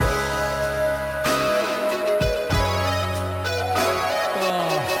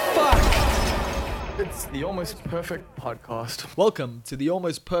It's the Almost Perfect Podcast. Welcome to the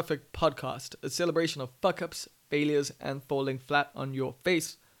Almost Perfect Podcast, a celebration of fuck-ups, failures, and falling flat on your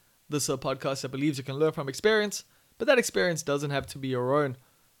face. This is a podcast that believes you can learn from experience, but that experience doesn't have to be your own.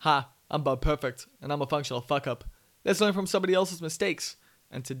 Hi, I'm Bob Perfect, and I'm a functional fuck-up. Let's learn from somebody else's mistakes.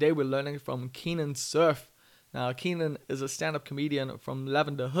 And today we're learning from Keenan Cerff. Now, Keenan is a stand-up comedian from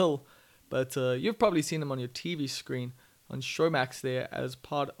Lavender Hill, but you've probably seen him on your TV screen on Showmax there as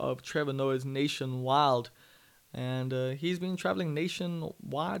part of Trevor Noah's Nation Wild. And he's been traveling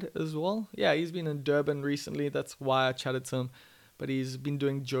nationwide as well. Yeah, he's been in Durban recently. That's why I chatted to him. But he's been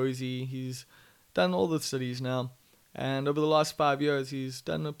doing Josie. He's done all the cities now. And over the last 5 years, he's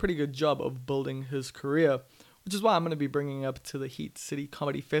done a pretty good job of building his career, which is why I'm going to be bringing up to the Heat City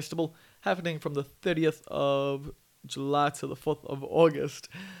Comedy Festival, happening from the 30th of July to the 4th of August.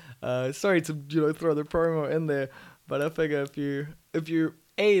 Sorry to throw the promo in there, but I figure if you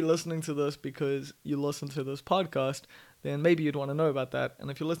listening to this because you listen to this podcast, then maybe you'd want to know about that.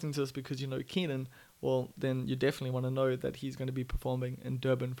 And if you're listening to this because you know Keenan, well, then you definitely want to know that he's going to be performing in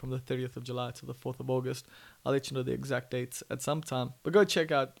Durban from the 30th of July to the 4th of August. I'll let you know the exact dates at some time. But go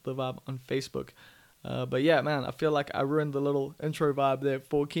check out the vibe on Facebook. But yeah, man, I feel like I ruined the little intro vibe there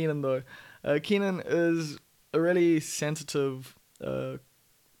for Keenan, though. Keenan is a really sensitive,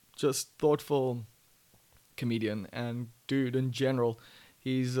 just thoughtful comedian and dude in general.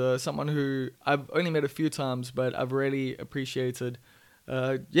 He's someone who I've only met a few times, but I've really appreciated,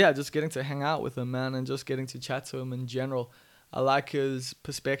 just getting to hang out with him, man, and just getting to chat to him in general. I like his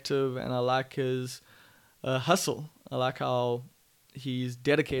perspective, and I like his hustle. I like how he's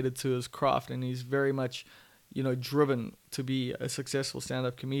dedicated to his craft, and he's very much, driven to be a successful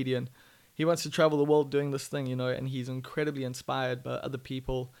stand-up comedian. He wants to travel the world doing this thing, and he's incredibly inspired by other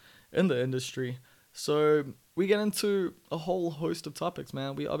people in the industry. So we get into a whole host of topics,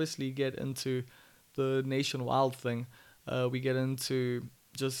 man. We obviously get into the Nation Wild thing. We get into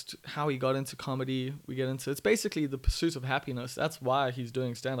just how he got into comedy. It's basically the pursuit of happiness. That's why he's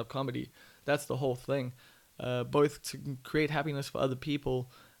doing stand-up comedy. That's the whole thing. Both to create happiness for other people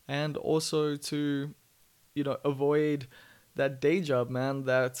and also to, avoid that day job, man.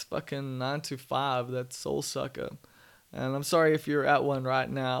 That's fucking 9 to 5, that soul sucker. And I'm sorry if you're at one right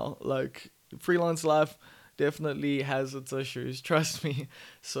now. Like, freelance life definitely has its issues, trust me.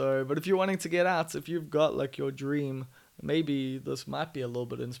 So, but if you're wanting to get out, if you've got like your dream, maybe this might be a little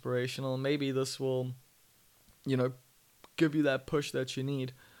bit inspirational. Maybe this will, give you that push that you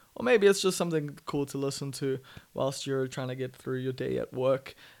need. Or maybe it's just something cool to listen to whilst you're trying to get through your day at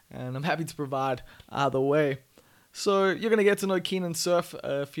work. And I'm happy to provide either way. So you're going to get to know Keenan Cerff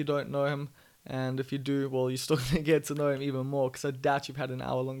if you don't know him. And if you do, well, you're still going to get to know him even more, because I doubt you've had an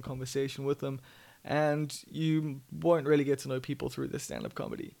hour-long conversation with him. And you won't really get to know people through their stand-up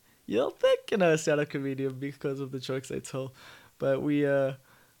comedy. You'll think you know a stand-up comedian because of the jokes they tell. But we're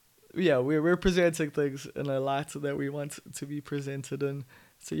presenting things in a light that we want to be presented in.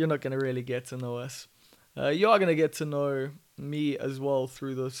 So you're not going to really get to know us. You are going to get to know me as well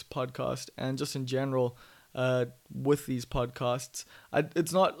through this podcast and just in general with these podcasts.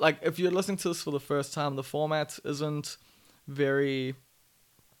 It's not like, if you're listening to this for the first time, the format isn't very,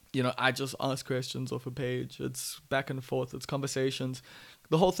 I just ask questions off a page. It's back and forth. It's conversations.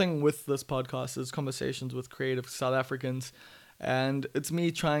 The whole thing with this podcast is conversations with creative South Africans. And it's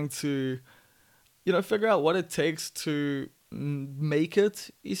me trying to, figure out what it takes to make it,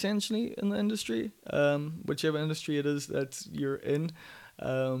 essentially, in the industry, whichever industry it is that you're in.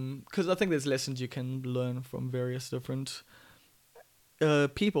 Because I think there's lessons you can learn from various different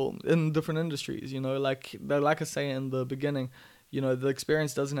people in different industries, like I say in the beginning, the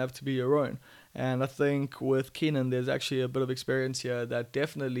experience doesn't have to be your own. And I think with Keenan, there's actually a bit of experience here that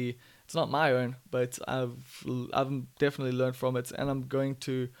definitely, it's not my own, but I've definitely learned from it. And I'm going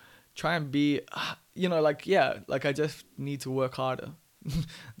to try and be, I just need to work harder.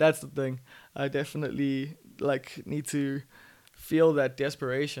 That's the thing. I definitely need to feel that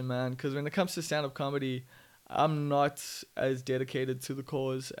desperation, man, because when it comes to stand-up comedy, I'm not as dedicated to the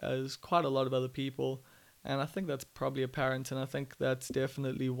cause as quite a lot of other people, and I think that's probably apparent, and I think that's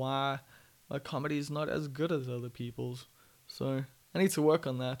definitely why my comedy is not as good as other people's. So I need to work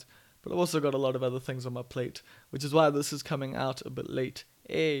on that, but I've also got a lot of other things on my plate, which is why this is coming out a bit late.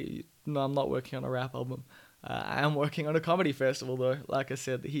 No, I'm not working on a rap album. I am working on a comedy festival, though. Like I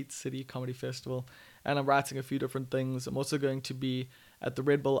said, the Heat City Comedy Festival. And I'm writing a few different things. I'm also going to be at the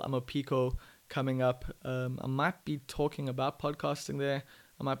Red Bull Amapico coming up. I might be talking about podcasting there.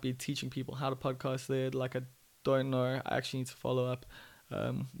 I might be teaching people how to podcast there. I don't know. I actually need to follow up.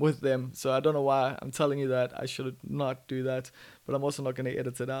 with them. So I don't know why I'm telling you that. I should not do that. But I'm also not going to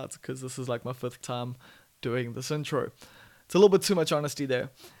edit it out because this is like my 5th time doing this intro. It's a little bit too much honesty there.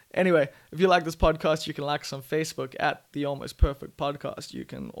 Anyway, if you like this podcast, you can like us on Facebook at The Almost Perfect Podcast. You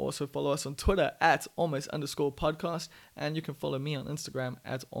can also follow us on Twitter at almost_podcast. And you can follow me on Instagram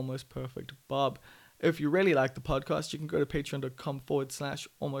at almostperfectbob. If you really like the podcast, you can go to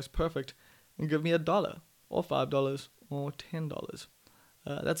patreon.com/almostperfect and give me $1 or $5 or $10.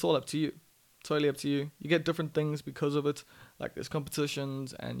 That's all up to you. Totally up to you. You get different things because of it. Like there's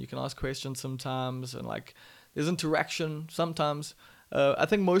competitions and you can ask questions sometimes and like there's interaction sometimes. I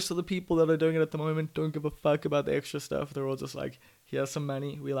think most of the people that are doing it at the moment don't give a fuck about the extra stuff. They're all just like, here's some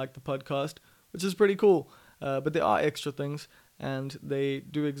money. We like the podcast, which is pretty cool. But there are extra things and they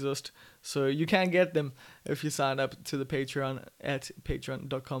do exist. So you can get them if you sign up to the Patreon at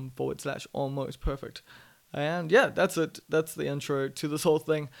patreon.com/almostperfect. And yeah, that's it. That's the intro to this whole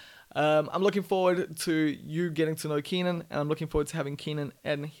thing. I'm looking forward to you getting to know Keenan, and I'm looking forward to having Keenan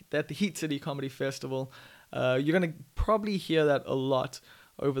at the Heat City Comedy Festival. You're going to probably hear that a lot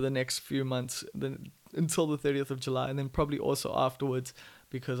over the next few months until the 30th of July, and then probably also afterwards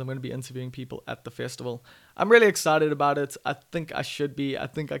because I'm going to be interviewing people at the festival. I'm really excited about it. I think I should be. I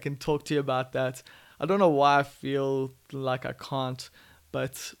think I can talk to you about that. I don't know why I feel like I can't,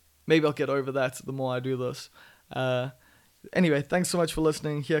 but maybe I'll get over that the more I do this. Anyway, thanks so much for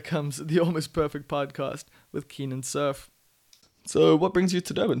listening. Here comes the Almost Perfect Podcast with Keenan Cerff. So what brings you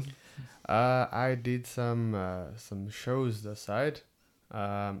to Durban? I did some shows this side.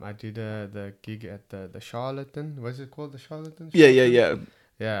 I did the gig at the Charlatan. What's it called? The Charlatan? Yeah.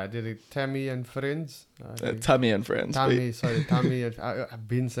 Yeah, I did it. Tammy and Friends. Tammy and Friends. Tammy, sorry, Tammy and I've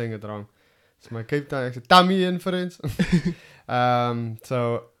been saying it wrong. It's my Cape Town accent. Tammy and Friends.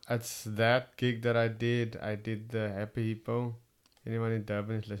 So it's that gig that I did. I did the Happy Hippo. Anyone in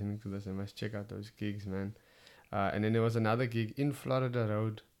Durban is listening to this, they must check out those gigs, man. And then there was another gig in Florida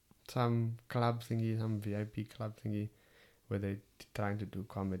Road, some club thingy, some VIP club thingy, where they trying to do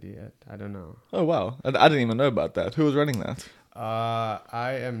comedy at. I don't know. Oh wow, I didn't even know about that. Who was running that?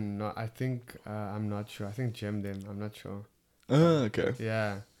 I am not. I think I'm not sure. I think Jim them. I'm not sure. Oh, okay.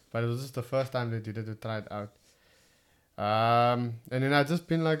 Yeah, but it was just the first time they did it to try it out. And then I just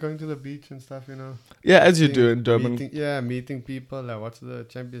been like going to the beach and stuff, you know. Yeah, as you do in Durban. Meeting people. I watched the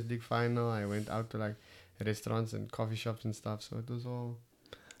Champions League final. I went out to like restaurants and coffee shops and stuff. So it was all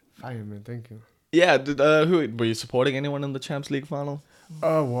fine, man. Thank you. Yeah, who were you supporting? Anyone in the Champions League final?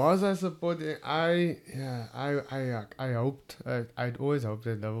 Was I supporting? I hoped. I'd always hoped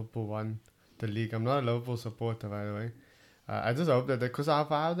that Liverpool won the league. I'm not a Liverpool supporter, by the way. I just hope that because of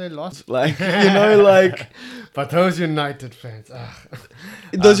how they lost, like like. But those United fans,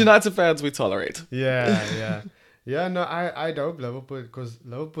 those United fans we tolerate. Yeah. No, I'd hope Liverpool, because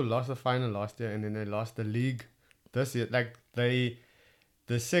Liverpool lost the final last year and then they lost the league this year. Like the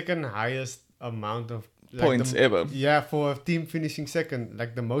second highest amount of points ever. Yeah, for a team finishing second,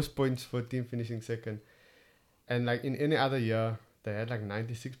 like the most points for a team finishing second. And like in any other year, they had like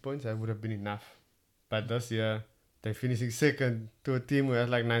 96 points. That would have been enough. But this year, they're finishing second to a team who has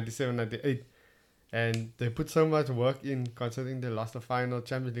like 97, 98. And they put so much work in, considering they lost the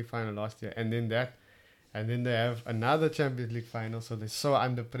Champions League final last year. And then they have another Champions League final. So they're so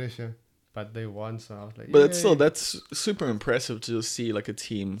under pressure. But they won, so I was like, but still, that's super impressive to just see like a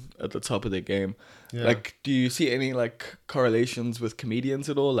team at the top of their game. Yeah. Like, do you see any like correlations with comedians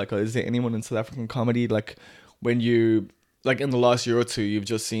at all? Like, is there anyone in South African comedy, like when you, like in the last year or two, you've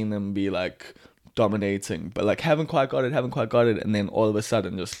just seen them be like dominating, but like haven't quite got it, and then all of a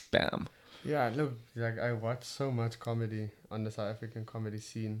sudden just bam. Yeah, look, like I watch so much comedy on the South African comedy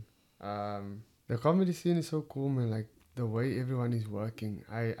scene. The comedy scene is so cool, man. Like, the way everyone is working.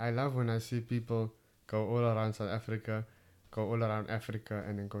 I love when I see people go all around South Africa, go all around Africa,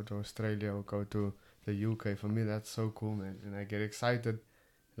 and then go to Australia or go to the UK. For me, that's so cool, man. And I get excited,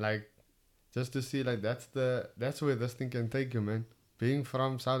 like, just to see, like, that's where this thing can take you, man. Being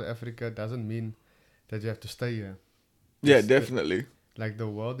from South Africa doesn't mean that you have to stay here. Yeah, definitely. Like, the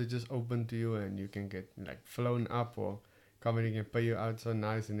world is just open to you, and you can get, like, flown up, or comedy can pay you out so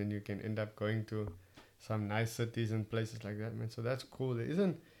nice, and then you can end up going to some nice cities and places like that, man. So that's cool. There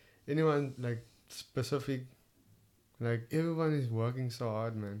isn't anyone like specific. Like, everyone is working so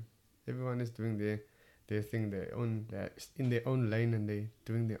hard, man. Everyone is doing their thing, they're in their own lane, and they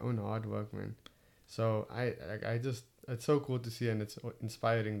doing their own hard work, man. So it's so cool to see, and it's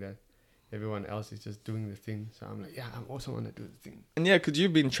inspiring that everyone else is just doing the thing. So I'm like, yeah, I also want to do the thing. And yeah, because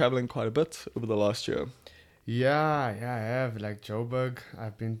you've been traveling quite a bit over the last year. Yeah, I have. Like Joburg,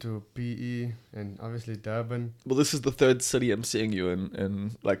 I've been to PE and obviously Durban. Well, this is the third city I'm seeing you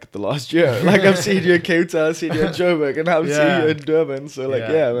in like the last year. Like I've seen you in Cape Town, I've seen you in Joburg, and now I'm seeing you Yeah. in Durban. So like,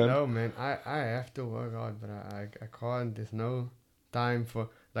 yeah, man. No, man, I have to work hard, but I can't. There's no time for,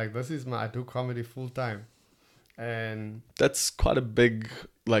 like, this is I do comedy full time. And That's quite a big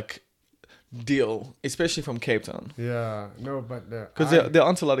like deal, especially from Cape Town. yeah, no, but Because there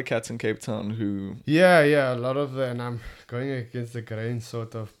aren't a lot of cats in Cape Town who... yeah, a lot of the, and I'm going against the grain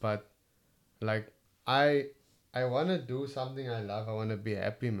sort of, but like I want to do something I love. I want to be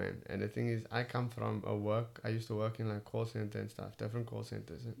happy, man. And the thing is, I come from I used to work in like call center and stuff, different call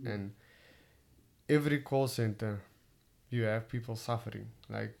centers, and every call center, you have people suffering,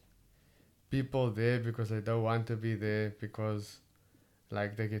 like people there because they don't want to be there, because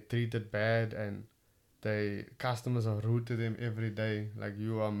like they get treated bad, and customers are rude to them every day. Like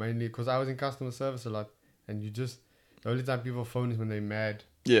you are mainly, because I was in customer service a lot, and the only time people phone is when they're mad.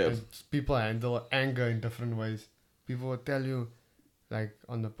 Yeah. And people handle anger in different ways. People will tell you, like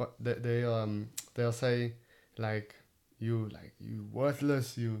on they'll say like you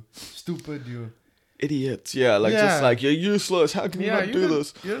worthless, you stupid, you Idiots, yeah, like just Yeah. like you're useless. How can you not do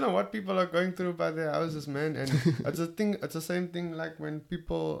this? You don't know what people are going through by their houses, man. And it's a thing. It's the same thing. Like when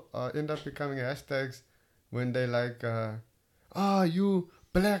people end up becoming hashtags, when they like, you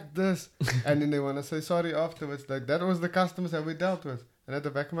black this, and then they want to say sorry afterwards. Like that was the customers that we dealt with. And at the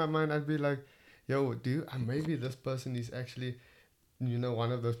back of my mind, I'd be like, yo, maybe this person is actually,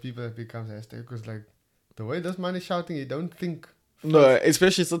 one of those people that becomes hashtag, because like the way this man is shouting, he don't think. No,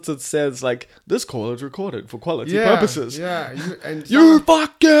 especially since it says like this call is recorded for quality purposes. Yeah, You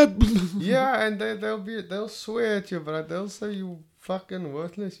fuck it. yeah, and they'll swear at you, but they'll say you fucking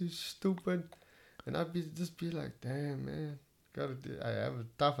worthless, you stupid, and I'd just be like, damn, man, I have a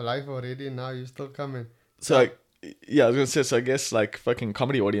tough life already, and now you still coming. So like, yeah, I was gonna say. So I guess like fucking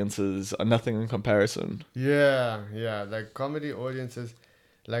comedy audiences are nothing in comparison. Yeah, like comedy audiences,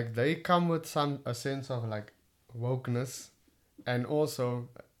 like they come with a sense of like wokeness, and also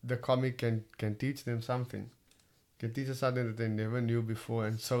the comic can teach them something. Can teach us something that they never knew before.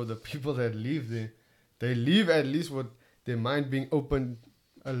 And so the people that leave there, they leave at least with their mind being opened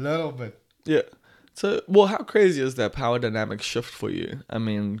a little bit. Yeah. So, well, how crazy is that power dynamic shift for you? I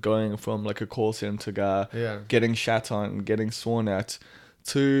mean, going from like a call center guy, getting shat on, getting sworn at,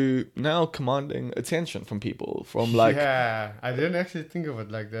 to now commanding attention from people. From like, yeah, I didn't actually think of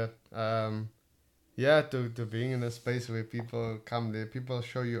it like that. To being in a space where people come there, people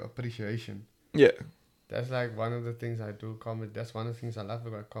show you appreciation. Yeah. That's like one of the things I do comedy. That's one of the things I love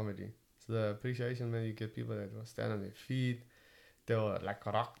about comedy. It's the appreciation when you get people that will stand on their feet. They will like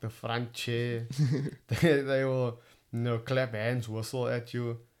rock the front chair. they will, clap hands, whistle at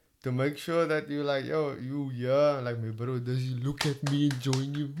you to make sure that you like, yo, like my bro, does he look at me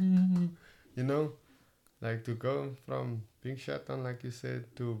enjoying you? Like to go from being shut on, like you said,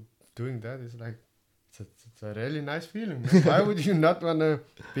 to doing that is like, it's a really nice feeling, man. Why would you not want to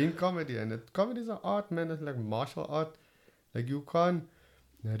be in comedy? And comedy is an art, man. It's like martial art. Like you can't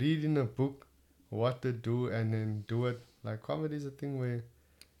read in a book what to do and then do it. Like comedy is a thing where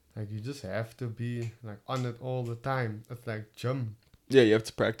like you just have to be like on it all the time. It's like gym. Yeah, you have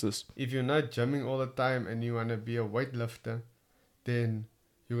to practice. If you're not gymming all the time and you want to be a weightlifter, then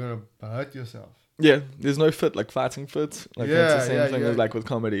you're going to hurt yourself. Yeah, there's no fit like fighting fit. Like that's the same thing as like with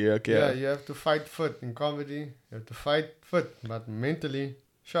comedy. Like, yeah, you have to fight fit in comedy. You have to fight fit, but mentally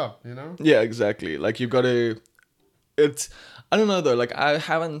sharp, Yeah, exactly. Like you got to. I don't know though. Like I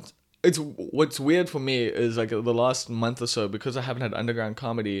haven't. What's weird for me is like the last month or so, because I haven't had underground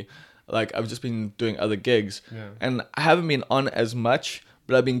comedy. Like I've just been doing other gigs, and I haven't been on as much,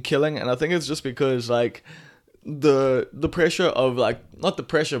 but I've been killing. And I think it's just because like the pressure of like, not the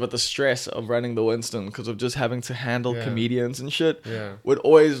pressure but the stress of running the Winston, because of just having to handle comedians and shit, would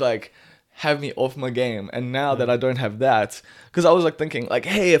always like have me off my game. And now that I don't have that, because I was like thinking like,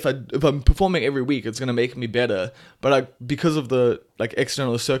 hey, if I'm performing every week, it's gonna make me better, but like because of the like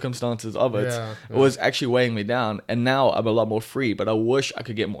external circumstances of it, it was actually weighing me down. And now I'm a lot more free, but I wish I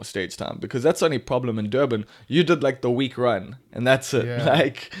could get more stage time, because that's the only problem in Durban. You did like the week run and that's it.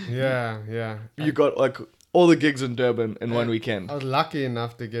 Like you got like all the gigs in Durban in one weekend. I was lucky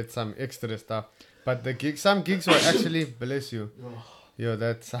enough to get some extra stuff, but some gigs were actually, bless you, yo,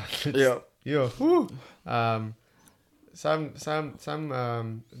 that's yo, whoo. The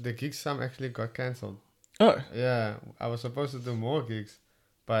gigs, some actually got cancelled. Oh yeah, I was supposed to do more gigs,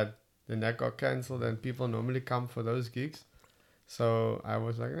 but then that got cancelled, and people normally come for those gigs, so I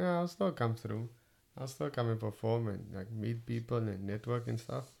was like, I'll still come through. I'll still come and perform and like meet people and network and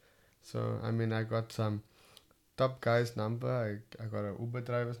stuff. So I mean, I got some top guy's number. I got an Uber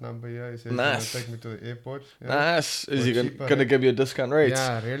driver's number here. He says Nice. he's gonna take me to the airport. Yeah. Nice. Is Or he cheaper, gonna eh? give you a discount rate?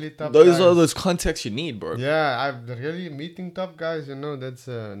 Yeah, really top Those guys. are those contacts you need, bro. Yeah, I'm really meeting top guys. That's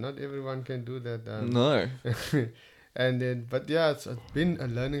not everyone can do that. No. And then, but yeah, it's been a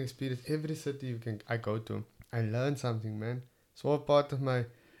learning experience. Every city I go to, I learn something, man. It's all part of my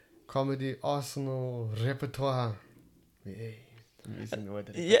comedy arsenal repertoire. Yay. I'm using the word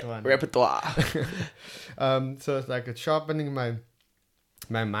repertoire. Yeah, repertoire. So it's like it's sharpening my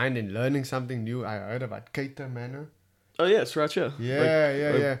mind and learning something new. I heard about Cater Manor. Oh yeah, it's right here.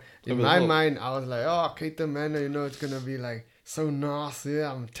 Yeah. In over my the mind, I was like, oh, Cater Manor, it's gonna be like so nasty.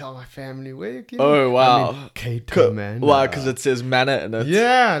 I'm gonna tell my family where you keep. Oh wow. Cater Manor. Why? Because it says manor in it.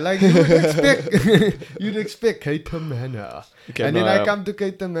 Yeah, like you would expect. You'd expect Cater Manor. Okay, And then I come to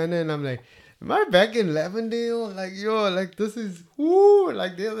Cater Manor and I'm like, am I back in Lavendale? Like, yo, like this is, woo,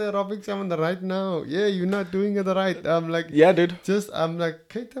 like they're robbing someone right now. Yeah, you're not doing it right. I'm like, Yeah, dude. I'm like,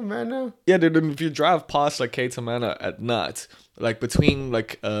 Cater Manor? Yeah, dude. And if you drive past like Cater Manor at night, like between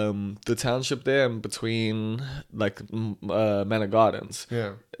like the township there and between like Manor Gardens,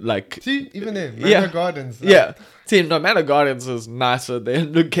 Yeah. like See, even there, Manor Yeah. Gardens. Like, yeah. See, no, Manor Gardens is nicer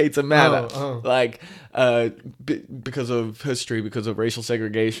than the Cater Manor. Oh. Like, because of history, because of racial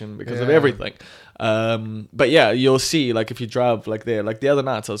segregation, because of Yeah. everything. But yeah, you'll see, like, if you drive, like, there, like, the other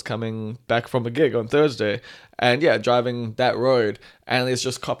night, I was coming back from a gig on Thursday, and yeah, driving that road, and there's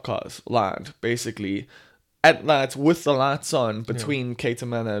just cop cars lined, basically, at night with the lights on between Cater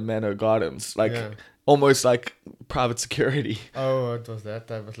Manor and Manor Gardens. Like, Yeah. almost like private security. Oh, it was that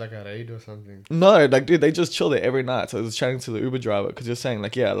type. It was like a raid or something. No, like, dude, they just chill there every night. So I was chatting to the Uber driver because you're saying,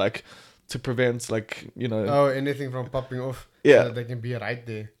 like, yeah, like, to prevent, like, you know, Oh, anything from popping off. Yeah. So that they can be right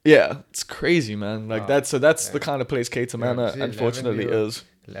there. yeah, it's crazy, man. Like, Oh, that's the yeah. kind of place Cater Yeah, Manor, see, unfortunately, Lavendale- is.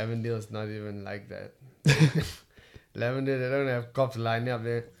 Lavendale's not even like that. Lavendale, they don't have cops lining up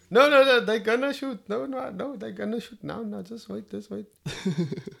there. No, they're gonna shoot. No, they're gonna shoot now. No, just wait.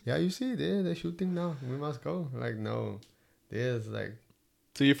 Yeah, you see, they're shooting now. We must go. Like, no. There's like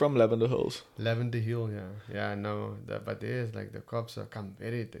So you're from Lavender Hills? Lavender Hill, yeah, no. But there's like the cops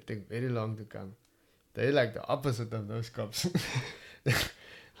they take very long to come. They're like the opposite of those cops.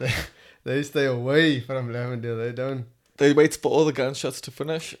 they stay away from Lavendale. They don't. They wait for all the gunshots to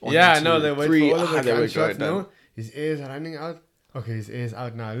finish. One, Yeah, two, no, they wait three. for all of the There we go, gunshots. done. No, his ears are running out. Okay, his ears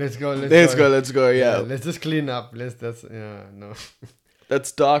out now. Let's go. Let's go. Yeah, Let's just clean up. No.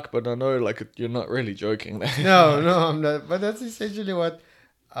 that's dark, but I know, like, you're not really joking. no, I'm not. But that's essentially what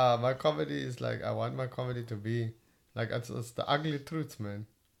my comedy is like. I want my comedy to be like it's the ugly truth, man.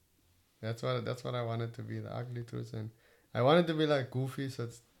 That's what I want it to be, the ugly truth, and I want it to be like goofy. So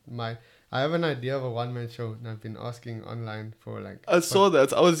it's I have an idea of a one-man show, and I've been asking online for like. I saw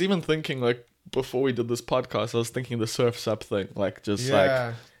that. I was even thinking, like, before we did this podcast, I was thinking the Surf's Up thing, like, just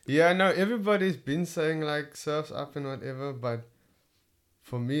like. Yeah, no, everybody's been saying like Surf's Up and whatever, but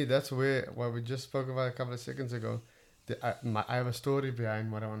for me, that's what we just spoke about a couple of seconds ago. I have a story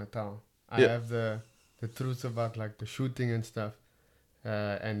behind what I want to tell. I have the truth about like the shooting and stuff,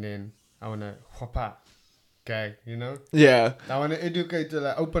 and then I want to hoppa gag, you know? Yeah. I want to educate,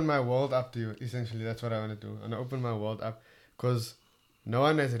 like open my world up to you. Essentially, that's what I want to do. I want to open my world up because no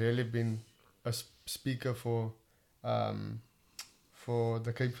one has really been a speaker for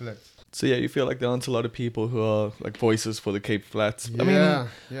the Cape Flats. So yeah, you feel like there aren't a lot of people who are like voices for the Cape Flats. Yeah, I mean,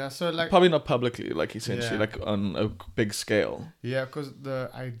 yeah. So like probably not publicly, like essentially, Yeah. like on a big scale. Yeah, because the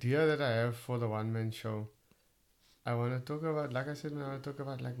idea that I have for the one-man show, I want to talk about, like I said, I want to talk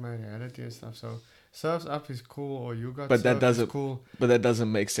about like my reality and stuff. So Surf's Up is cool, or You Got But that Surf is doesn't- cool. But that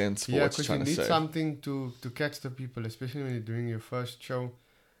doesn't make sense for Yeah, what you're because you trying to need say. something to catch the people, especially when you're doing your first show.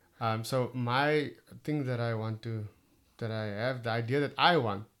 So my thing that I have, the idea that I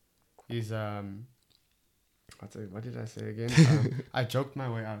want is, what did I say again? I joked my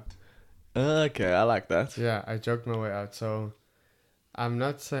way out. Okay, I like that. Yeah, I joked my way out. So I'm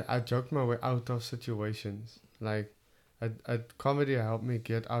not saying I joked my way out of situations. Like, comedy helped me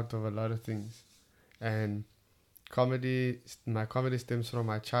get out of a lot of things. And my comedy stems from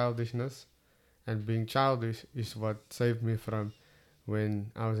my childishness. And being childish is what saved me from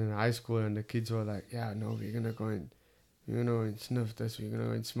when I was in high school and the kids were like, yeah, no, we're going to go and, and sniff this. We're going to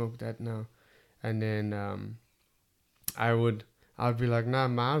go and smoke that now. And then I'd be like, nah,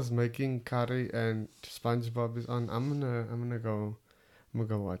 Ma's making curry and SpongeBob is on. I'm gonna go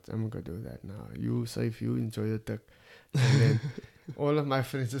watch. I'm gonna go do that now. You safe, you enjoy the tech. And then all of my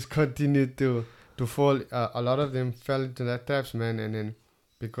friends just continued to fall. A lot of them fell into that traps, man. And then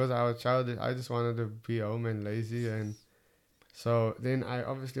because I was childish, I just wanted to be home and lazy. And so then I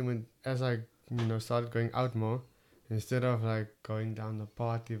obviously started going out more. Instead of like going down the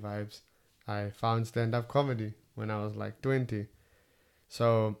party vibes, I found stand-up comedy when I was like 20.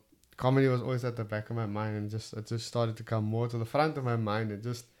 So comedy was always at the back of my mind, and it just started to come more to the front of my mind. It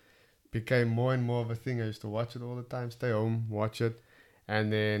just became more and more of a thing. I used to watch it all the time, stay home, watch it,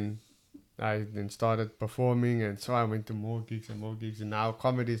 and then I then started performing, and so I went to more gigs, and now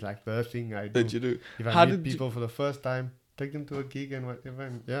comedy is like the thing I do. That you do. If I How meet did you- people for the first time, take them to a gig and whatever.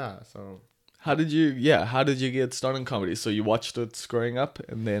 And yeah, so How did you get started in comedy? So you watched it growing up,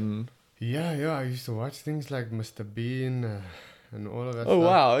 and then yeah, I used to watch things like Mr. Bean and all of that. oh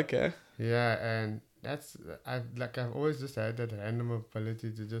stuff. wow, okay. Yeah, and I've always just had that random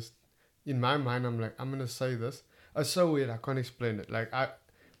ability to just, in my mind, I'm like, I'm gonna say this. It's so weird, I can't explain it.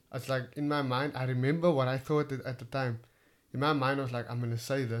 It's like in my mind, I remember what I thought at the time. In my mind, I was like, I'm gonna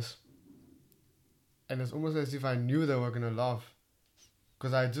say this, and it's almost as if I knew they were gonna laugh,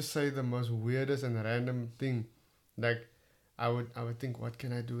 because I just say the most weirdest and random thing. Like, I would think, what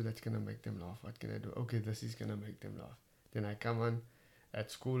can I do that's gonna make them laugh? What can I do? Okay, this is gonna make them laugh. Then I come on at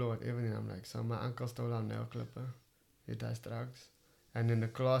school or whatever, and I'm like, so my uncle stole our nail clipper. He does drugs. And then the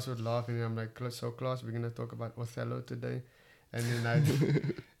class would laugh, and I'm like, so class, we're gonna talk about Othello today. And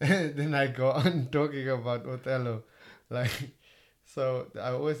then I go on talking about Othello. Like, so I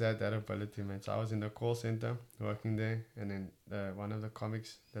always had that ability, man. So I was in the call center working there, and then one of the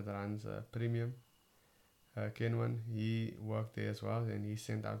comics that runs Premium, Keenan, he worked there as well, and he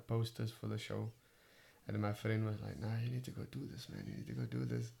sent out posters for the show. And my friend was like, nah, you need to go do this, man. You need to go do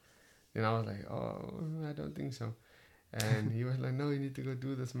this. And I was like, oh, I don't think so. And he was like, no, you need to go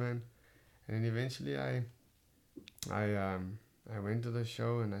do this, man. And then eventually I went to the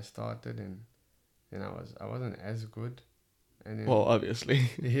show, and I started, and I wasn't as good. And then, Well, obviously.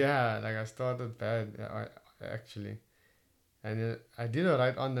 yeah, like I started bad, actually. And I did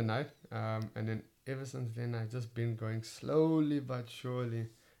alright on the night. And then ever since then, I've just been going slowly but surely.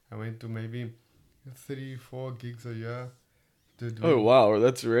 I went to maybe 3-4 gigs a year to do. Oh wow,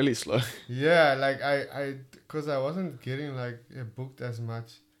 that's really slow. Yeah, like because I wasn't getting like booked as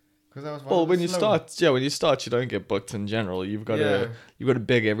much, because I was Well, when you slow. start, you don't get booked in general. You've got to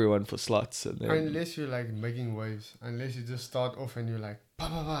beg everyone for slots, and then Unless you're like making waves, unless you just start off and you're like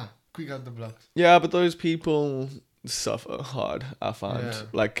quick out the blocks. yeah, but those people suffer hard. I find Yeah.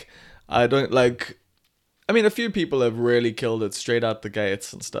 like I don't like. I mean, a few people have really killed it straight out the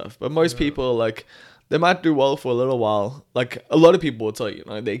gates and stuff, but most Yeah. people like they might do well for a little while. Like a lot of people will tell you,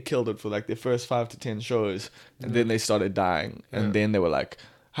 they killed it for like their first 5 to 10 shows, and then they started dying, and then they were like,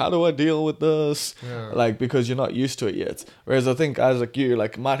 how do I deal with this? Yeah. Like, because you're not used to it yet. Whereas I think guys like you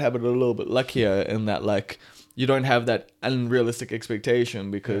like might have it a little bit luckier in that like you don't have that unrealistic expectation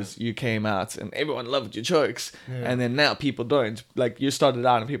because you came out and everyone loved your jokes, and then now people don't. Like you started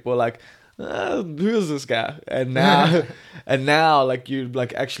out and people were like, who is this guy? And now like you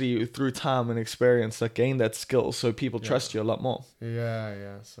like actually through time and experience like gain that skill, so people trust you a lot more.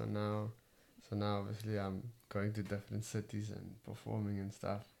 Yeah. So now obviously I'm going to different cities and performing and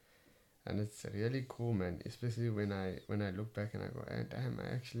stuff, and it's really cool, man. Especially when I look back and I go, damn,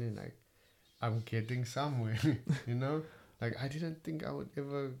 I'm getting somewhere. Like I didn't think I would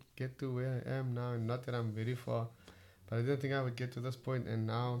ever get to where I am now. Not that I'm very far, but I didn't think I would get to this point, and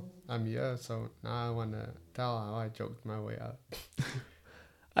now I'm here. So now I want to tell how I joked my way out.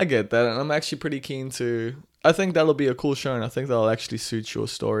 I get that, and I'm actually pretty keen to. I think that'll be a cool show, and I think that'll actually suit your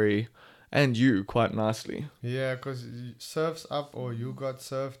story and you quite nicely. Yeah, because Surf's Up or You Got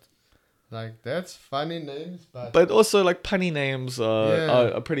Surfed, like that's funny names, but also like punny names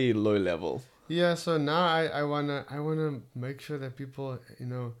are pretty low level. Yeah, so now I wanna make sure that people,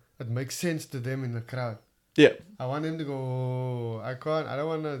 it makes sense to them in the crowd. Yeah. I want them to go, oh, I don't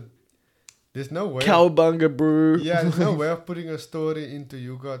wanna. There's no way. Cowbunga brew. Yeah, there's no way of putting a story into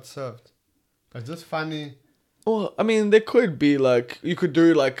You Got Surfed. It's just funny. Well, I mean, there could be like you could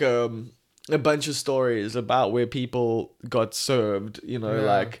do like a bunch of stories about where people got served,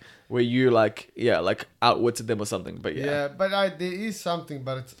 like where you like outwitted them or something. But Yeah, but there is something,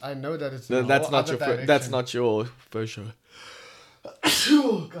 but I know that it's that's not your direction. that's not your first show.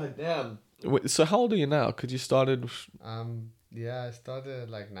 God damn. Wait, so how old are you now? Because you started. Yeah, I started at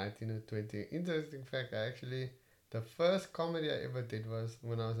like 19 or 20. Interesting fact, the first comedy I ever did was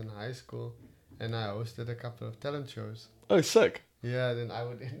when I was in high school, and I hosted a couple of talent shows. Oh, sick. Yeah, then I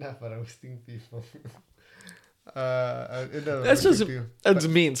would end up roasting people. I'd end up That's roasting just people. that's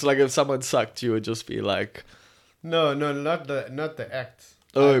mean. So like if someone sucked, you would just be like, No, not the act.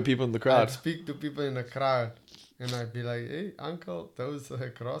 People in the crowd. I'd speak to people in the crowd, and I'd be like, hey, uncle, those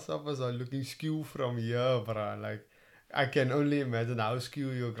grasshoppers are looking skew from here, bruh. Like, I can only imagine how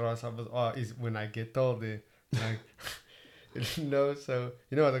skew your grasshoppers are is when I get told there. Like, so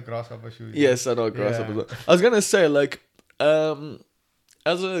you know what a grasshopper shoe is? Yes, I know grasshoppers. Yeah. I was gonna say like,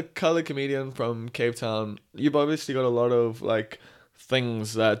 as a color comedian from Cape Town, you've obviously got a lot of like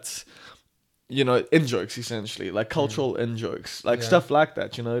things that, you know, in jokes essentially, like cultural in jokes, like Yeah. stuff like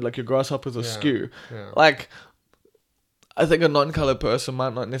that. You know, like your grasshoppers are Yeah. skew. Yeah. Like, I think a non-colored person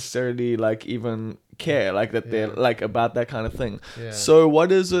might not necessarily like even care like that they're Yeah. like about that kind of thing. Yeah. So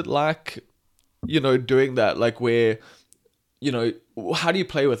what is it like, you know, doing that? Like where, you know, how do you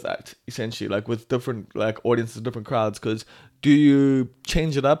play with that essentially, like with different like audiences, different crowds? Because do you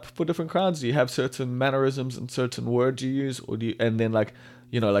change it up for different crowds? Do you have certain mannerisms and certain words you use, or do you, and then like,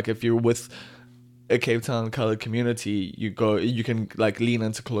 you know, like if you're with a Cape Town colored community, you can like lean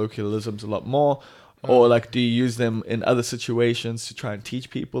into colloquialisms a lot more, or like do you use them in other situations to try and teach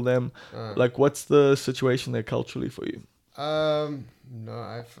people them? Like what's the situation there culturally for you?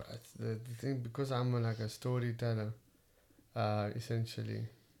 No, the thing, because I'm like a storyteller, essentially,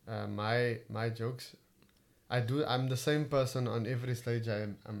 my jokes, I'm the same person on every stage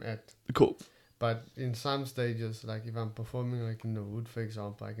I'm at. Cool. But in some stages, like if I'm performing like in the wood, for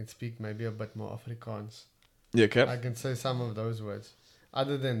example, I can speak maybe a bit more Afrikaans. Yeah, okay. I can say some of those words.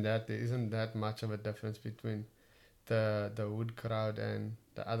 Other than that, there isn't that much of a difference between the wood crowd and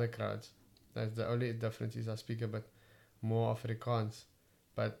the other crowds. That's the only difference is I speak a bit more Afrikaans.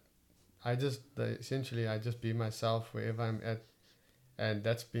 But essentially I just be myself wherever I'm at, and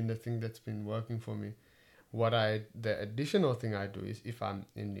that's been the thing that's been working for me. The additional thing I do is if I'm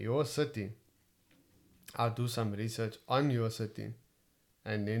in your city, I'll do some research on your city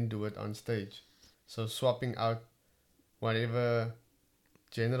and then do it on stage. So swapping out whatever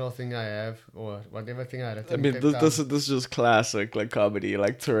general thing I have or whatever thing I written. I mean, this is just classic like comedy,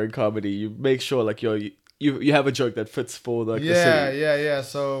 like touring comedy. You make sure like you have a joke that fits for like the city. Yeah.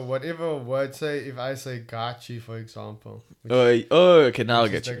 So whatever word, say if I say gachi, for example. Okay, now I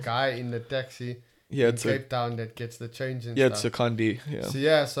Which get is you. the guy in the taxi Yeah, in it's Cape Town that gets the change and yeah, it's stuff. a condi.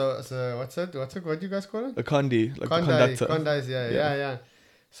 Yeah, So what's it? What do you guys call it? a condi, like the Kondai, conductor. Kondais, yeah.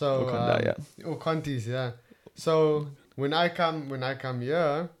 So Or Kondai, or Contis, yeah. So when I come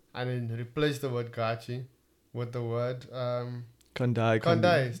here, I then replace the word gachi with the word Kondai.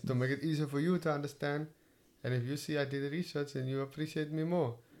 Kondais to make it easier for you to understand. And if you see I did the research, then you appreciate me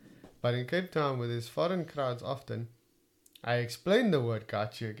more. But in Cape Town, with these foreign crowds often, I explain the word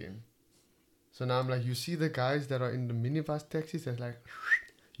gachi again. So now I'm like, you see the guys that are in the minibus taxis, they're like,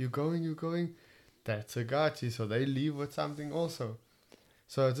 you going? That's a gachi. So they leave with something also.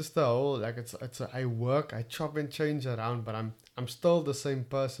 So it's just the whole, like I chop and change around, but I'm still the same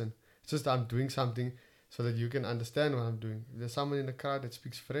person. It's just I'm doing something so that you can understand what I'm doing. If there's someone in the crowd that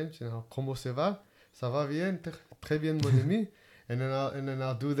speaks French, and I'll comment ça va bien, très bien mon ami, and then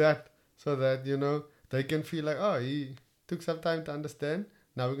I'll do that so that they can feel like, oh, he took some time to understand.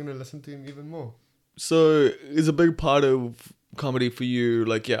 Now we're gonna listen to him even more. So is a big part of comedy for you,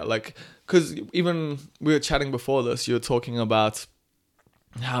 like because even we were chatting before this, you were talking about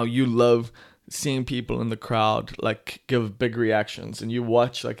how you love seeing people in the crowd like give big reactions, and you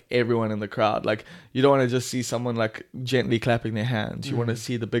watch like everyone in the crowd. Like you don't want to just see someone like gently clapping their hands. You want to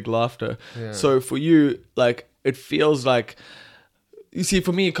see the big laughter. Yeah. So for you, like it feels like, you see,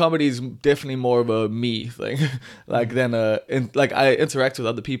 for me, comedy is definitely more of a me thing, like than like I interact with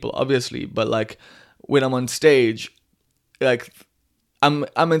other people, obviously, but like when I'm on stage, like I'm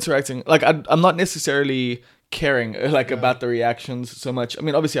interacting, like I'm not necessarily caring like about the reactions so much. I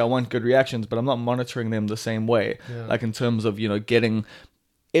mean, obviously I want good reactions, but I'm not monitoring them the same way, like in terms of, getting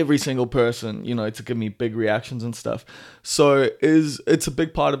every single person, to give me big reactions and stuff. So it's a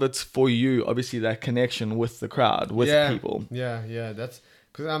big part of it for you, obviously, that connection with the crowd, with people. Yeah, that's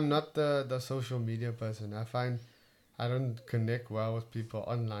because I'm not the social media person. I find I don't connect well with people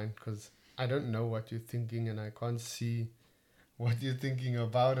online because I don't know what you're thinking and I can't see what you're thinking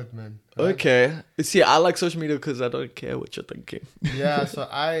about it, man. Right? Okay. See, I like social media because I don't care what you're thinking. Yeah, so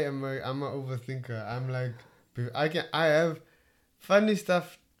I'm an overthinker. I'm like, I have funny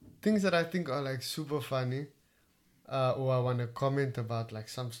stuff, things that I think are like super funny, or I want to comment about like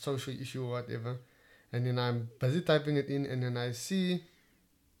some social issue or whatever, and then I'm busy typing it in, and then I see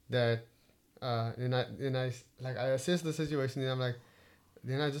that, then I assess the situation, and I'm like,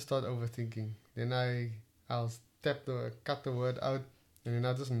 then I just start overthinking. Then I'll cut the word out, and then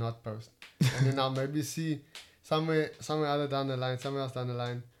I'll just not post, and then I'll maybe see somewhere else down the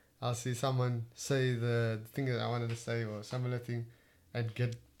line, I'll see someone say the thing that I wanted to say or similar thing, and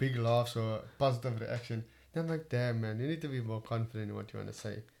get big laughs or positive reaction. Then I'm like, damn, man, you need to be more confident in what you want to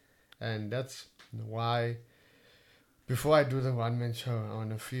say, and that's why before I do the one man show, I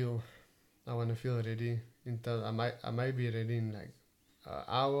wanna feel ready. I might be ready in like an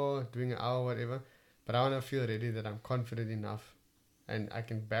hour, doing an hour, whatever. But I wanna feel ready that I'm confident enough, and I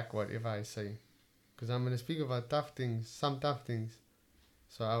can back whatever I say, because I'm gonna speak about some tough things.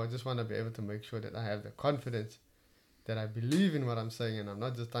 So I would just wanna be able to make sure that I have the confidence, that I believe in what I'm saying, and I'm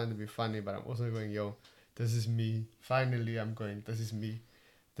not just trying to be funny, but I'm also going, yo, this is me. Finally, I'm going, this is me.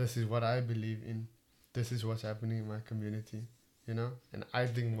 This is what I believe in. This is what's happening in my community, and I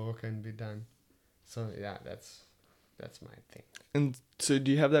think more can be done. So yeah, that's my thing. And so,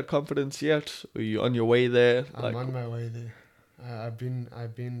 do you have that confidence yet? Are you on your way there? I'm on my way there. I've been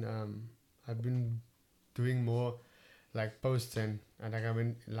doing more like posts and like I've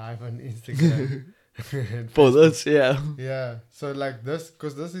been live on Instagram. For this, yeah. Yeah. So like this,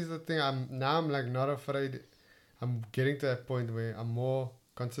 because this is the thing. I'm like not afraid. I'm getting to that point where I'm more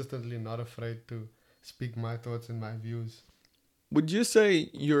consistently not afraid to speak my thoughts and my views. Would you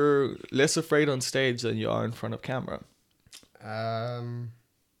say you're less afraid on stage than you are in front of camera?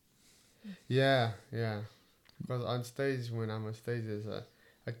 Yeah. Because on stage, when I'm on stage,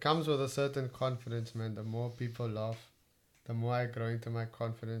 it comes with a certain confidence, man. The more people laugh, the more I grow into my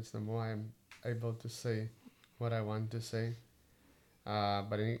confidence, the more I'm able to say what I want to say.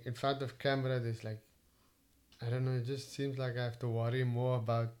 But in front of camera, there's like, I don't know, it just seems like I have to worry more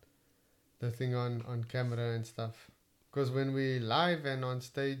about the thing on camera and stuff. Because when we live and on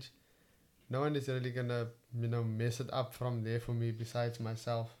stage, no one is really gonna, mess it up from there for me besides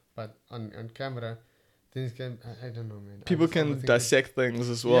myself. But on camera, things can, I don't know, man. People can dissect things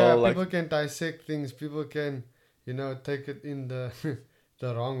as well. Yeah, people can dissect things. People can, take it in the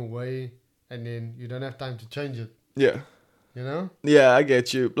the wrong way, and then you don't have time to change it. Yeah. Yeah, I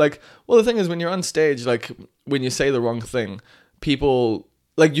get you. Like, well, the thing is, when you're on stage, like, when you say the wrong thing, people,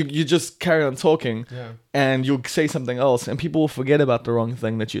 like, you just carry on talking, and you'll say something else, and people will forget about the wrong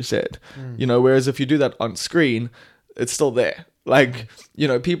thing that you said. Whereas if you do that on screen, it's still there. Like,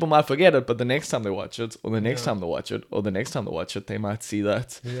 people might forget it, but the next time they watch it, or the next time they watch it, or the next time they watch it, they might see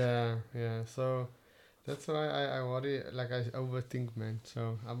that. Yeah. So that's why I worry, like, I overthink, man.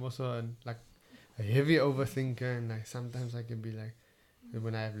 So I'm also like a heavy overthinker, and like sometimes I can be like,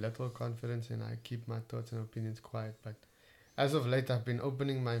 when I have little confidence and I keep my thoughts and opinions quiet. But as of late, I've been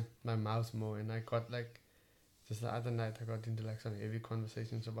opening my mouth more, and I got like, just the other night I got into like some heavy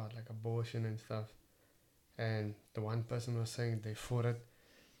conversations about like abortion and stuff, and the one person was saying they for it,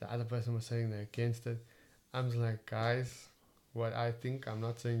 the other person was saying they're against it. I'm just like, guys, what I think, I'm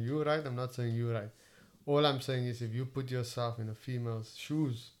not saying you're right, I'm not saying you're right. All I'm saying is, if you put yourself in a female's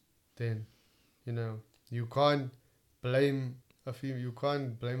shoes, then you can't blame a female. You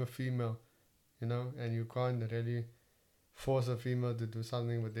can't blame a female, and you can't really force a female to do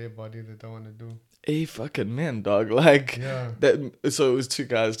something with their body they don't want to do. A fucking man, dog. Like, yeah. So it was two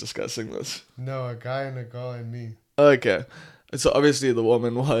guys discussing this. No, a guy and a girl and me. Okay, so obviously the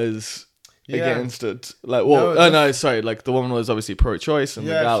woman was against it. Like, well, sorry. Like, the woman was obviously pro-choice, and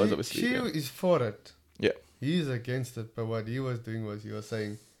the guy was obviously she is for it. Yeah, he's against it. But what he was doing was he was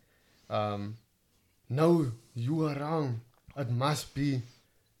saying, no, you are wrong. It must be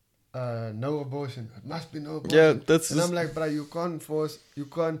no abortion. It must be no abortion. Yeah, that's. And I'm like, bro, you can't force your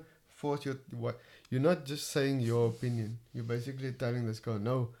what. You're not just saying your opinion. You're basically telling this girl,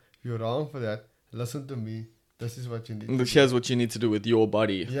 no, you're wrong for that. Listen to me. This is what you need. Here's what you need to do with your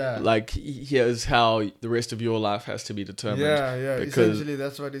body. Yeah. Like, here's how the rest of your life has to be determined. Yeah. Essentially,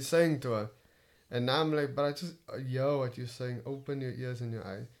 that's what he's saying to her. And now I'm like, but I just hear what you're saying. Open your ears and your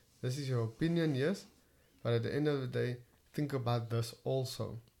eyes. This is your opinion, yes. But at the end of the day, think about this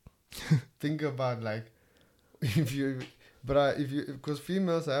also. Think about, like, because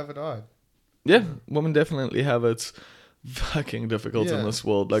females have it hard. Yeah, women definitely have it fucking difficult in this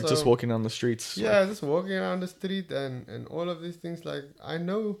world. Like, just walking down the streets. Yeah, just walking around the street and all of these things. Like, I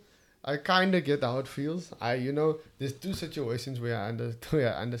know, I kind of get how it feels. There's two situations where I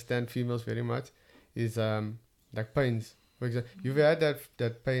understand females very much. Is like pains. For example, you've had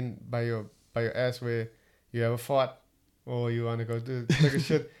that pain by your ass where you have a fart or you want to go to take a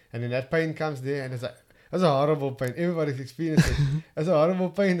shit, and then that pain comes there, and it's like, that's a horrible pain. Everybody's experienced it. That's a horrible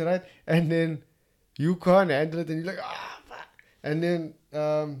pain, right? And then you can't handle it, and you're like, fuck. And then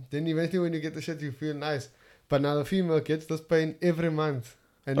eventually when you get the shit, you feel nice. But now the female gets this pain every month,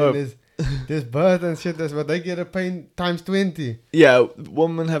 and then there's birth and shit. That's what they get, a pain times 20. Yeah,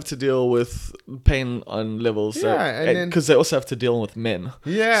 women have to deal with pain on levels. Yeah, because they also have to deal with men.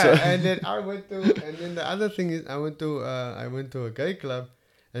 Yeah, so. And then and the other thing is, I went to a gay club,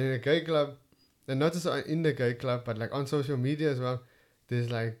 and in a gay club, and not just in the gay club, but like on social media as well,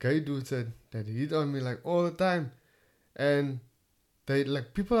 there's like gay dudes that hit on me like all the time, and they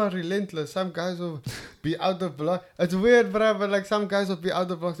like people are relentless. Some guys will be out of block. It's weird, bro, but like some guys will be out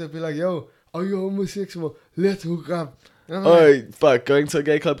of blocks. They'll be like, "Yo, are you homosexual? Let's hook up." And I'm like, Oh fuck! Going to a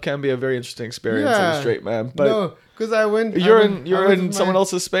gay club can be a very interesting experience as Yeah. a straight man, but no, because I went. you're I in went in with someone my-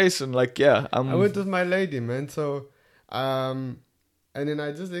 else's space, and like yeah, I went with my lady, man. So, and then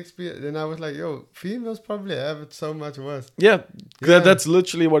I just experienced. Then I was like, "Yo, females probably have it so much worse." yeah, Yeah. that's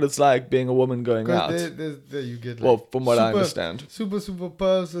literally what it's like being a woman going out. Because there you get like Well, from what I super- understand, super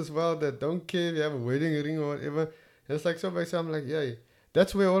pearls as well that don't care if you have a wedding ring or whatever. And it's like so basically I'm like, yeah,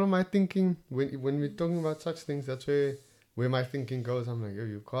 that's where all of my thinking when we're talking about such things, that's where my thinking goes. I'm like, yo,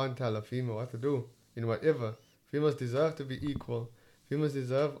 you can't tell a female what to do in whatever. Females deserve to be equal. Females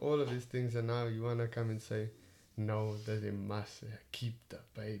deserve all of these things, and now you wanna come and say, no, that they must keep the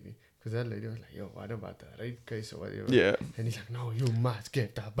baby. Because that lady was like, yo, what about the rape case or whatever? yeah, And he's like, no, you must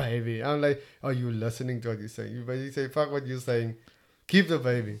keep the baby. I'm like, are you listening to what he's saying? You basically say, fuck what you're saying. Keep the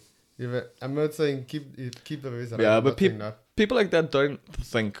baby. I'm not saying keep the baby. Yeah, I'm but not saying that. people like that don't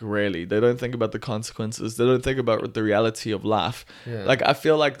think really. They don't think about the consequences. They don't think about the reality of life. Yeah. Like I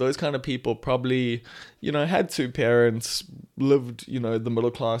feel like those kind of people probably, had two parents, lived, the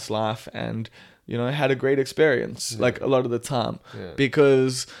middle class life, and had a great experience. Yeah. Like a lot of the time, Yeah.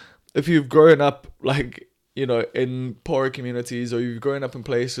 because if you've grown up like in poorer communities, or you've grown up in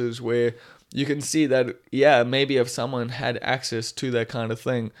places where you can see that maybe if someone had access to that kind of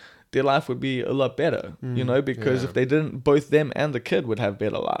thing, their life would be a lot better, because Yeah. if they didn't, both them and the kid would have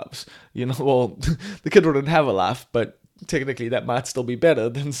better lives. Well, the kid wouldn't have a life, but technically that might still be better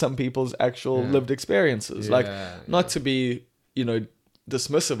than some people's actual Yeah. lived experiences. Like, Yeah, not to be,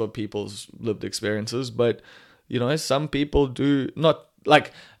 dismissive of people's lived experiences, but, some people do not,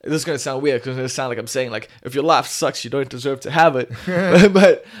 like, this is going to sound weird because it's going to sound like I'm saying, like, if your life sucks, you don't deserve to have it.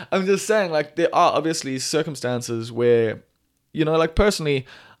 But I'm just saying, like, there are obviously circumstances where, like, personally,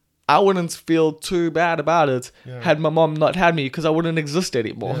 I wouldn't feel too bad about it Yeah. had my mom not had me, because I wouldn't exist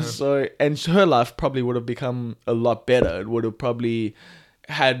anymore. Yeah. So, and her life probably would have become a lot better. It would have probably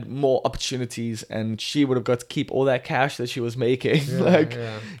had more opportunities, and she would have got to keep all that cash that she was making.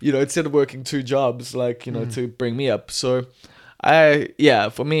 Yeah, yeah. Instead of working two jobs, to bring me up. So,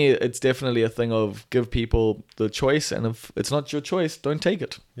 for me, it's definitely a thing of give people the choice, and if it's not your choice, don't take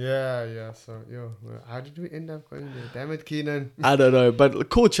it. Yeah. So, how did we end up going there? Damn it, Keenan. I don't know, but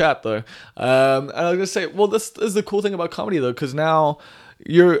cool chat though. And I was gonna say, well, this is the cool thing about comedy though, because now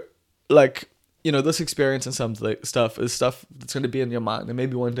you're like, this experience and some stuff is stuff that's going to be in your mind, and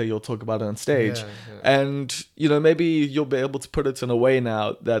maybe one day you'll talk about it on stage, Yeah. and maybe you'll be able to put it in a way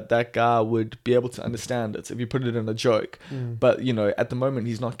now that guy would be able to understand it if you put it in a joke. But at the moment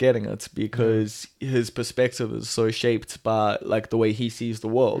he's not getting it because his perspective is so shaped by like the way he sees the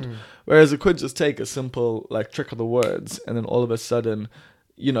world. Whereas it could just take a simple like trick of the words, and then all of a sudden,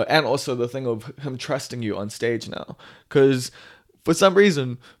 and also the thing of him trusting you on stage now, because for some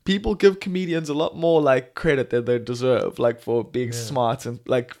reason, people give comedians a lot more like credit than they deserve, like for being smart and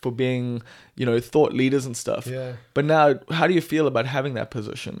like for being, thought leaders and stuff. Yeah. But now, how do you feel about having that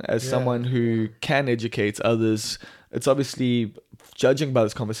position as Yeah. someone who can educate others? It's obviously, judging by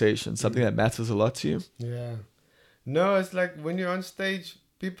this conversation, something that matters a lot to you. Yeah. No, it's like when you're on stage,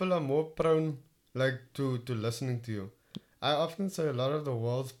 people are more prone like to listening to you. I often say a lot of the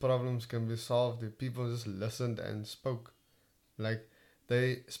world's problems can be solved if people just listened and spoke. Like,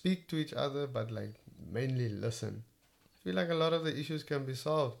 they speak to each other, but like mainly listen. I feel like a lot of the issues can be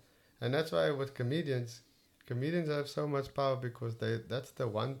solved. And that's why with comedians have so much power, because that's the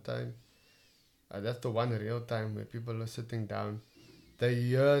one time, that's the one real time where people are sitting down. They're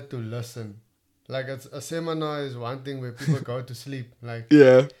here to listen. Like a seminar is one thing where people go to sleep. Like,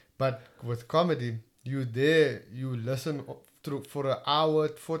 Yeah. but with comedy, you there, you listen through for an hour,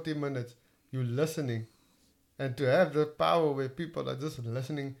 40 minutes, you listening. And to have the power where people are just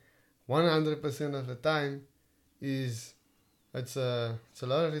listening 100% of the time it's a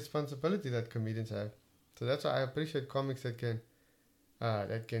lot of responsibility that comedians have. So that's why I appreciate comics that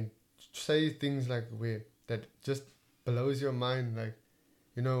can say things like that just blows your mind, like,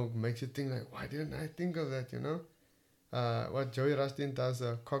 makes you think like, why didn't I think of that, what Joey Rastin does,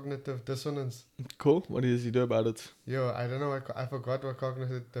 cognitive dissonance. Cool. What does he do about it? I don't know, I forgot what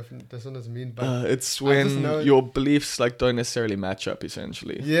cognitive dissonance mean, but It's I just know when your beliefs like don't necessarily match up,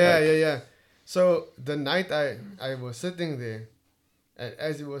 essentially. yeah. So the night I was sitting there, and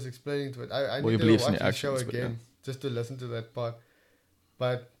as he was explaining to it, I Well, your needed to beliefs and watch your the show actions, but again just to listen to that part.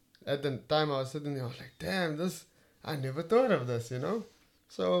 But at the time I was sitting there, I was like, damn, I never thought of this,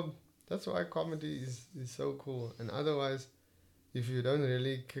 So that's why comedy is so cool. And otherwise, if you don't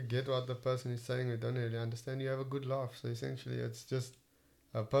really get what the person is saying, you don't really understand, you have a good laugh. So essentially, it's just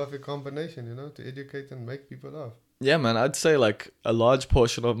a perfect combination, you know, to educate and make people laugh. Yeah, man, I'd say like a large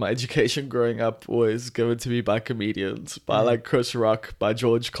portion of my education growing up was given to me by comedians, by like Chris Rock, by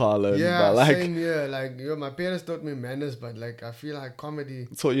George Carlin, by Yeah, like same here. Like, you know, my parents taught me manners, but like I feel like comedy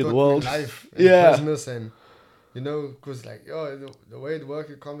taught you the taught world. me life and Yeah. business, and you know, because like the way it works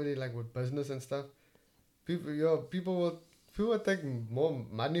in comedy, like with business and stuff, people will take more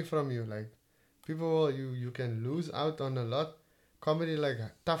money from you. Like people will you can lose out on a lot. Comedy like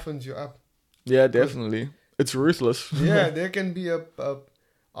toughens you up. Yeah, definitely. It's ruthless. Yeah, there can be a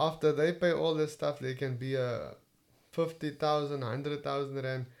after they pay all this stuff, there can be a 50,000, 100,000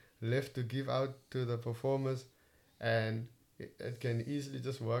 rand left to give out to the performers, and it can easily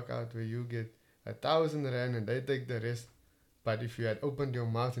just work out where you get 1,000 rand and they take the rest. But if you had opened your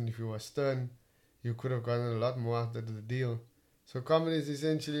mouth and if you were stern, you could have gotten a lot more out of the deal. So comedy is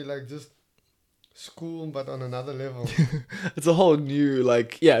essentially like just school, but on another level. It's a whole new,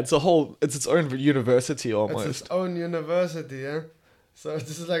 like, yeah, it's its own university almost. It's its own university, yeah. So it's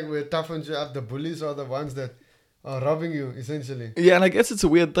just like where toughens you up. The bullies are the ones that are robbing you, essentially. Yeah, and I guess it's a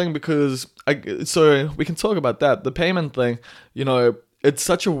weird thing because so we can talk about that. The payment thing, you know, it's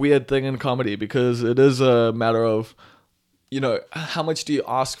such a weird thing in comedy because it is a matter of, you know, how much do you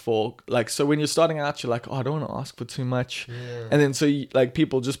ask for? Like, so when you're starting out, you're like, oh, I don't want to ask for too much. Yeah. And then so like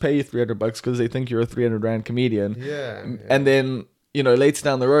people just pay you $300 because they think you're a 300 rand comedian. Yeah. And then, you know, later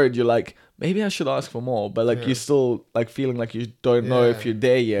down the road, you're like, maybe I should ask for more. But like you're still like feeling like you don't know if you're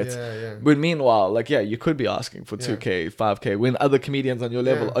there yet. Yeah. But meanwhile, like, yeah, you could be asking for 2K, 5K when other comedians on your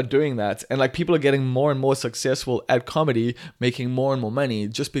level are doing that. And like people are getting more and more successful at comedy, making more and more money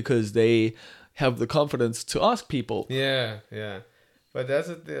just because they have the confidence to ask people. Yeah. But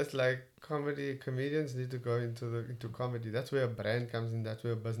that's like comedians need to go into comedy. That's where a brand comes in. That's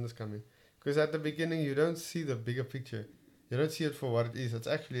where a business comes in. Because at the beginning, you don't see the bigger picture. You don't see it for what it is. It's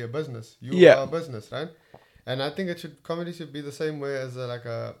actually a business. You are a business, right? And I think comedy should be the same way as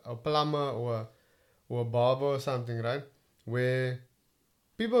a plumber or a barber or something, right? Where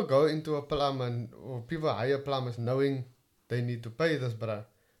people go into a plumber or people hire plumbers knowing they need to pay this, bruh.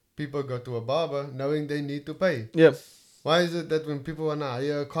 People go to a barber knowing they need to pay. Yep. Why is it that when people want to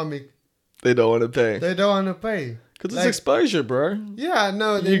hire a comic, they don't want to pay? They don't want to pay. Because it's exposure, bro. Yeah,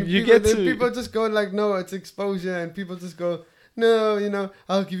 no. Then people just go like, no, it's exposure. And people just go, no, you know,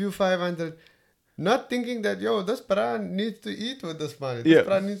 I'll give you 500. Not thinking that, this bra needs to eat with this money. This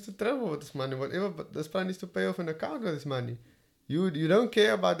bra needs to travel with this money. Whatever, but this bra needs to pay off an account with this money. You don't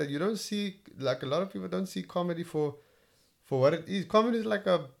care about that. You don't see, like a lot of people don't see comedy for what it is. Comedy is like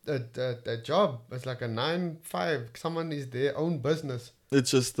a job. It's like a 9-5. Someone is their own business.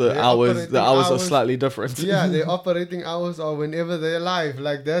 It's just the hours are slightly different. Yeah, their operating hours are whenever they're live.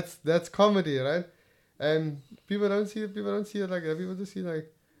 Like that's comedy, right? And people don't see it like that. People just see like,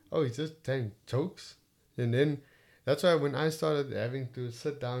 oh, he's just telling jokes. And then that's why when I started having to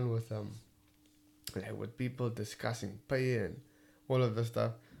sit down with with people discussing pay and all of this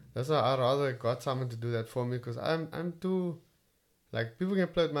stuff, that's why I rather got someone to do that for me, because I'm too, like, people can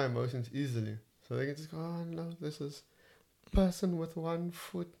play with my emotions easily. So they can just go, oh no, this is person with one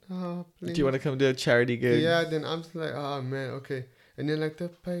foot. Oh, please. Do you want to come to a charity gig? Yeah, then I'm just like, oh man, okay. And then like, they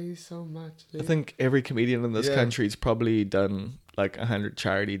pay so much. I think every comedian in this country's probably done like 100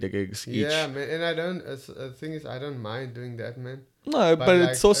 charity gigs each. Yeah, man. And I don't, the thing is, I don't mind doing that, man. No, but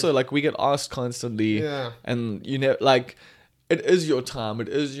like, it's also like we get asked constantly. Yeah. And you know, like, it is your time, it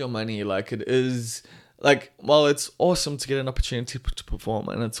is your money, like it is, like, while it's awesome to get an opportunity to perform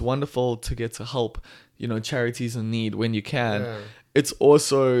and it's wonderful to get to help, you know, charities in need when you can, it's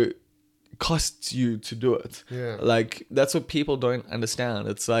also costs you to do it. Yeah. Like, that's what people don't understand.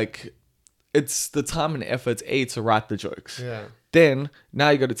 It's like, it's the time and effort, to write the jokes. Yeah. Then, now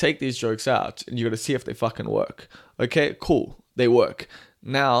you got to take these jokes out and you got to see if they fucking work. Okay, cool. They work.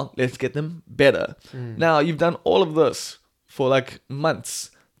 Now, let's get them better. Now, you've done all of this for like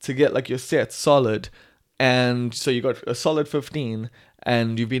months to get like your set solid, and so you got a solid 15,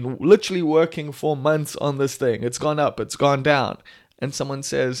 and you've been literally working for months on this thing. It's gone up, it's gone down, and someone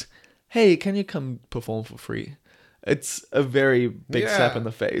says, hey, can you come perform for free? It's a very big slap in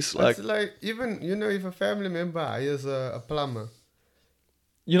the face. Like, it's like, even, you know, if a family member hires a plumber,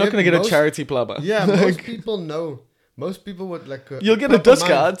 you're not going to get a charity plumber. Yeah, most people know. Most people would like you'll get a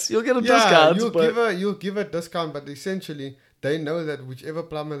discount. You'll get a discount. You'll give a discount, but essentially they know that whichever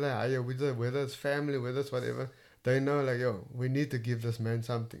plumber they hire, whether it's family, whether it's whatever, they know like, we need to give this man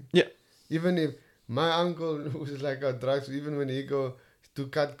something. Yeah. Even if my uncle, who's like a drugs, even when he go to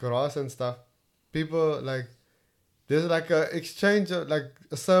cut grass and stuff, people like, there's like a exchange of like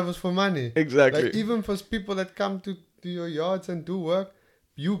a service for money. Exactly. Like even for people that come to your yards and do work,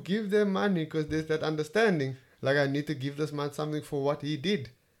 you give them money because there's that understanding. Like, I need to give this man something for what he did.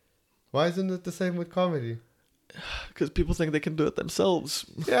 Why isn't it the same with comedy? Because people think they can do it themselves.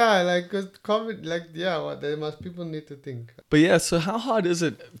 Yeah, like, because comedy, like, yeah, what people need to think. But yeah, so how hard is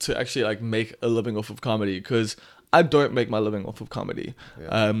it to actually like make a living off of comedy? Because I don't make my living off of comedy.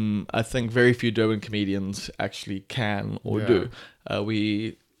 Yeah. I think very few Durban comedians actually can or Yeah. do.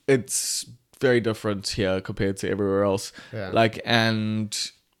 It's very different here compared to everywhere else. Yeah. Like, and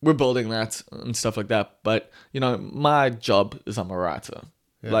we're building that and stuff like that. But you know, my job is I'm a writer.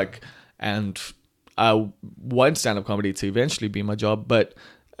 Yeah. Like, and I want stand-up comedy to eventually be my job, but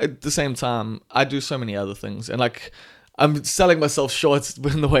at the same time, I do so many other things. And like, I'm selling myself short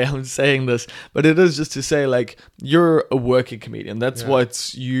in the way I'm saying this, but it is just to say, like, you're a working comedian. That's Yeah.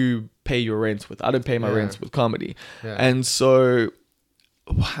 what you pay your rent with. I don't pay my Yeah. rent with comedy. Yeah. And so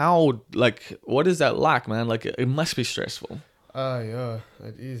how, like, what is that like, man? Like, it must be stressful. Yeah,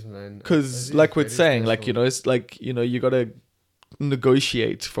 it is, man. Because It like is we're very saying, like, stressful. you know, it's like, you know, you got to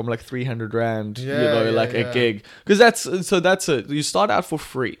negotiate from like 300 rand, you Yeah, know, yeah, like yeah. a gig. Because that's it. You start out for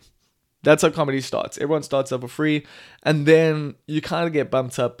free. That's how comedy starts. Everyone starts out for free. And then you kind of get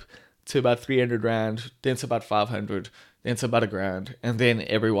bumped up to about 300 rand, then to about 500, then to about $1,000. And then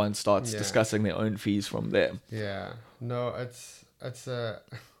everyone starts Yeah. discussing their own fees from there. Yeah, no, it's a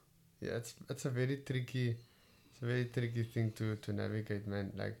yeah, it's a very tricky thing to navigate,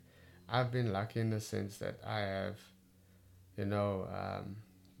 man. Like, I've been lucky in the sense that I have, you know,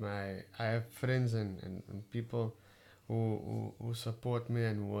 I have friends and people who support me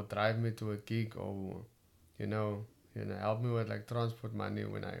and who will drive me to a gig, or who, you know help me with like transport money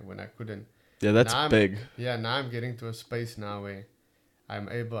when I couldn't. Yeah, that's Now I'm- big. Yeah, now I'm getting to a space now where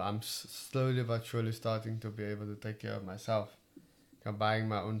I'm slowly but surely starting to be able to take care of myself. I'm buying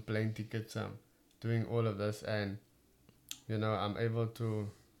my own plane tickets, doing all of this, and you know, I'm able to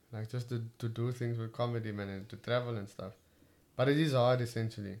like just to do things with comedy, man, and to travel and stuff. But it is hard,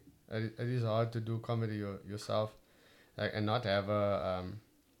 essentially. It is hard to do comedy yourself, like, and not have a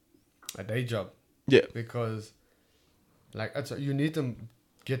day job. Yeah. Because like you need to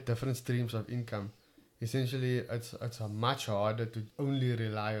get different streams of income. Essentially, it's much harder to only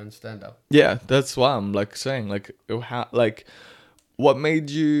rely on stand up. Yeah, that's why I'm like saying, like, how, like, what made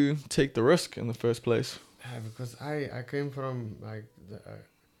you take the risk in the first place? Yeah, because I came from like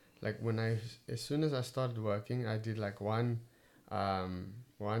like when as soon as I started working, I did like one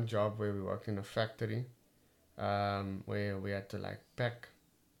job where we worked in a factory, where we had to like pack,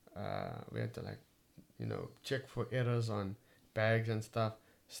 we had to like, you know, check for errors on bags and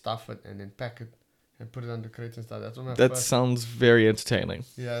stuff it and then pack it and put it under crates and stuff. That's what my That first. sounds very entertaining.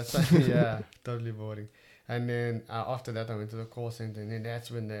 Yeah, yeah, totally boring. And then after that, I went to the call center, and then that's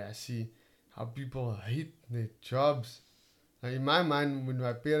when I see how people hate their jobs. Like, in my mind, when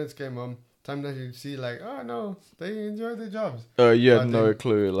my parents came home, sometimes you see like, oh no, they enjoy their jobs. You had But no then-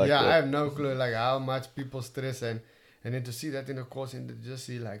 clue, like, yeah, that. I have no clue like how much people stress, and then to see that in the call center, just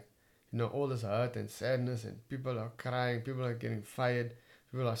see like, you know, all this hurt and sadness, and people are crying, people are getting fired,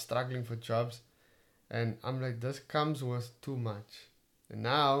 people are struggling for jobs, and I'm like, this comes with too much. And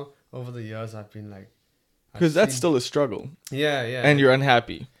now over the years, I've been like, I've Because that's seen- still a struggle, yeah, and you're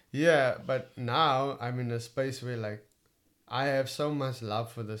unhappy. yeah, but now I'm in a space where like I have so much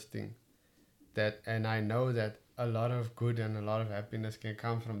love for this thing and I know that a lot of good and a lot of happiness can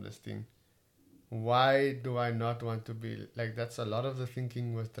come from this thing. Why do I not want to be like, that's a lot of the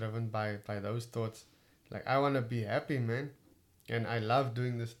thinking was driven by those thoughts. Like, I want to be happy, man, and I love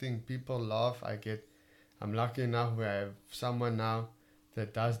doing this thing. People laugh. I'm lucky enough where I have someone now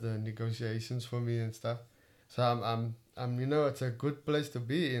that does the negotiations for me and stuff. So I'm you know, it's a good place to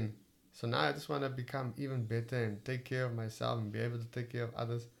be in. So now I just want to become even better and take care of myself and be able to take care of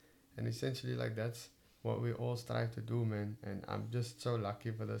others. And essentially, like, that's what we all strive to do, man. And I'm just so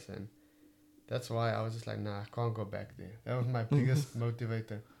lucky for this. And that's why I was just like, nah, I can't go back there. That was my biggest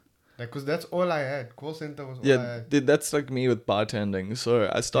motivator. Like, because that's all I had. Call center was all I Yeah, had. dude, that's like me with bartending.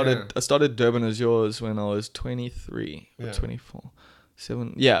 So I started Durban as yours when I was 23 or Yeah. 24.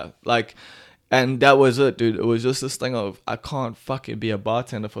 7. Yeah, like, and that was it, dude. It was just this thing of, I can't fucking be a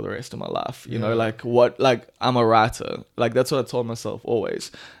bartender for the rest of my life. You know, Yeah. like, what, like, I'm a writer. Like, that's what I told myself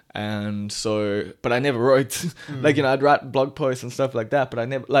always. And so, but I never wrote. Like, you know, I'd write blog posts and stuff like that, but I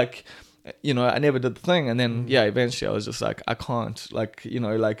never, like, you know, I never did the thing. And then, yeah, eventually I was just like, I can't, like, you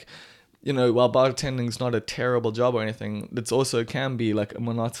know, while bartending's not a terrible job or anything, it's also can be like a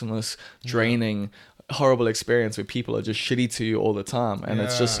monotonous, draining, horrible experience where people are just shitty to you all the time. And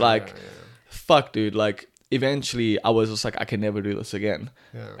it's just like, fuck, dude, like, eventually I was just like, I can never do this again.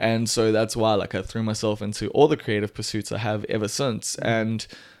 Yeah. And so that's why like I threw myself into all the creative pursuits I have ever since. And,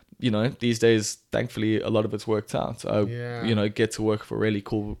 you know, these days, thankfully, a lot of it's worked out. I, you know, get to work for really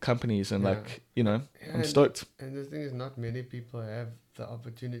cool companies and like, you know, I'm stoked. And the thing is, not many people have the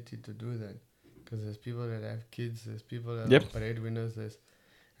opportunity to do that. Because there's people that have kids, there's people that are breadwinners,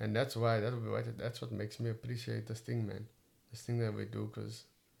 and that's why, that's what makes me appreciate this thing, man. This thing that we do, because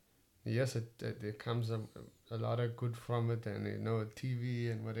yes, there comes a lot of good from it, and you know,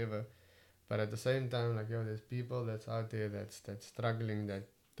 TV and whatever. But at the same time, like, yo, there's people that's out there that's struggling, that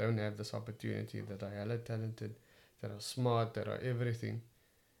don't have this opportunity, that are hella talented, that are smart, that are everything,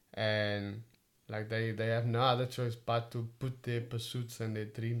 and like they have no other choice but to put their pursuits and their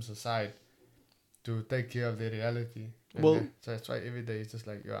dreams aside to take care of their reality. And Well, so that's why every day it's just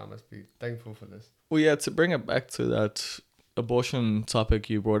like, yo, I must be thankful for this. Well, yeah, to bring it back to that abortion topic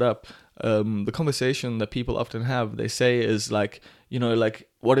you brought up, the conversation that people often have, they say is like, you know, like,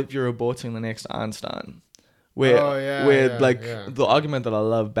 what if you're aborting the next Einstein? Where the argument that I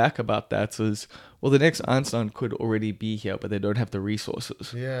love back about that is, well, the next Einstein could already be here, but they don't have the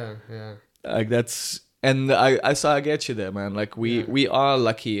resources. Yeah. Like that's, and I get you there, man. Like we are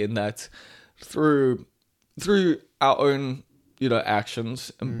lucky in that through our own, you know,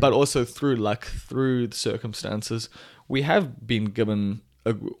 actions, but also through luck, through the circumstances, we have been given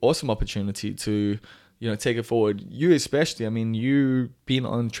an awesome opportunity to, you know, take it forward. You especially, I mean, you been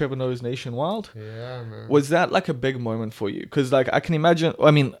on Trevor Noah's Nationwide. Yeah, man. Was that like a big moment for you? Because like I can imagine,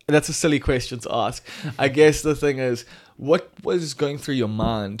 I mean, that's a silly question to ask. I guess the thing is, what was going through your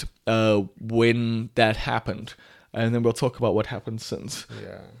mind when that happened? And then we'll talk about what happened since.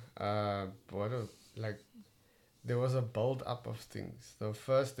 Yeah. There was a build up of things. The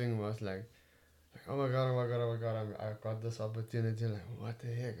first thing was like, oh my god, I got this opportunity. Like, what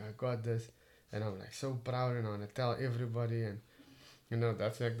the heck? I got this. And I'm like so proud, and I want to tell everybody. And, you know,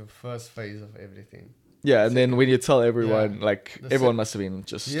 that's like the first phase of everything. Yeah, and then when you tell everyone, like, everyone must have been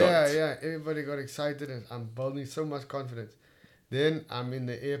just stoked. Yeah, everybody got excited, and I'm building so much confidence. Then I'm in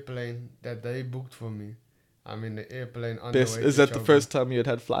the airplane that they booked for me. I'm in the airplane on the way Is that the first time you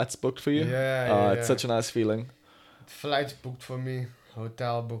had flights booked for you? Yeah. It's such a nice feeling. Flights booked for me,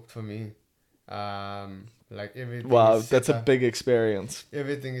 hotel booked for me. Like everything. Wow, that's a big experience.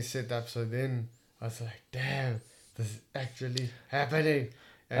 Everything is set up. So then I was like, damn, this is actually happening.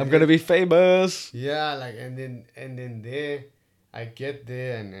 And I'm gonna be famous. Yeah, like and then there, I get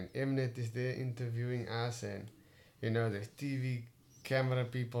there, and then Mnet is there interviewing us, and you know, there's TV camera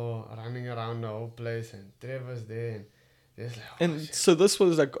people running around the whole place, and Trevor's there, and there's like, and shit. So this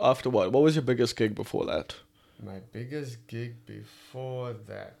was like after what? What was your biggest gig before that? My biggest gig before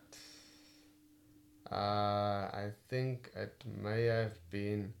that, I think it may have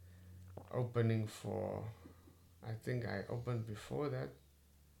been opening for. I think I opened before that.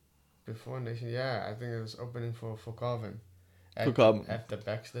 Before Nation, yeah, I think it was opening for Carvin at the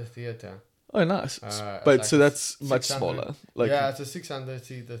Baxter Theatre. Oh, nice! But like so that's much smaller. Like, yeah, it's a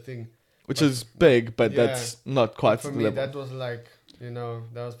 600-seater thing, which is big, but that's not quite. For me, that was like, you know,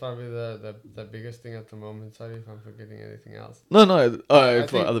 that was probably the biggest thing at the moment. Sorry if I'm forgetting anything else. No.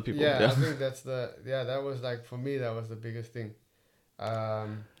 For other people. Yeah, I think that's that was like, for me, that was the biggest thing.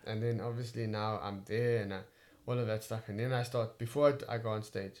 And then obviously now I'm there and all of that stuff, and then I start before I go on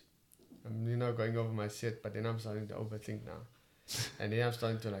stage. I'm, you know, going over my set, but then I'm starting to overthink now. And then I'm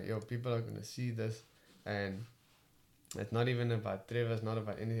starting to like, yo, people are going to see this. And it's not even about Trevor, it's not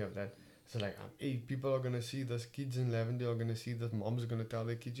about any of that. It's like, hey, people are going to see this. Kids in Lavender are going to see this. Moms are going to tell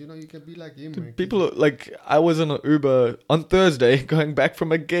their kids, you know, you can be like him. Dude, people, like, I was in an Uber on Thursday going back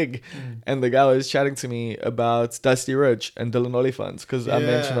from a gig. And the guy was chatting to me about Dusty Rich and Dylan Oliphants. Because I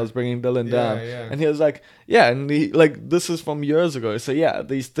mentioned I was bringing Dylan down. Yeah. And he was like, yeah, and he, like, this is from years ago. So, yeah,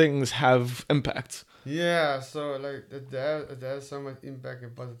 these things have impact. Yeah, so, like, there's so much impact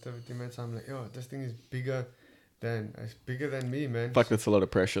and positivity, man. So I'm like, yo, this thing is bigger than me, man. Fuck, that's a lot of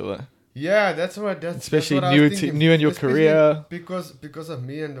pressure, though. Yeah, especially new in your career. Because of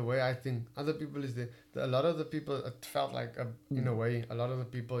me and the way I think. Other people is there. A lot of the people, it felt like in a way, a lot of the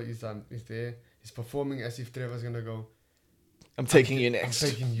people is there, is performing as if Trevor's gonna go, I'm taking you next,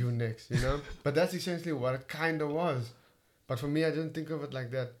 you know. But that's essentially what it kind of was. But for me, I didn't think of it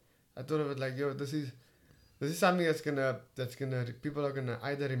like that. I thought of it like, yo, this is something that's gonna people are gonna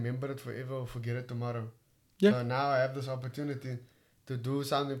either remember it forever or forget it tomorrow. Yeah. So now I have this opportunity to do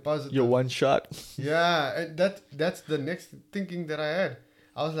something positive. Your one shot. Yeah, and that's the next thinking that I had.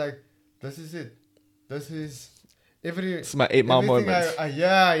 I was like, this is it. This is it's my 8 Mile moment.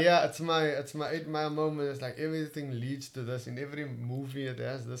 It's my 8 Mile moment. It's like everything leads to this. In every movie it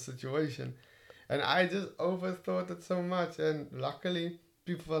has this situation. And I just overthought it so much, and luckily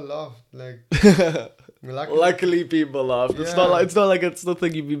people laughed. Like, Luckily, people laughed. It's not Yeah. like it's the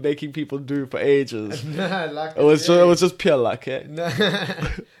thing you've been making people do for ages. nah, It luckily, was it was just pure luck, eh?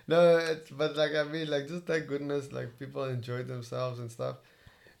 no, but like I mean, like just thank goodness, like people enjoyed themselves and stuff.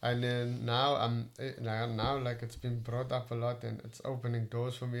 And then now like it's been brought up a lot, and it's opening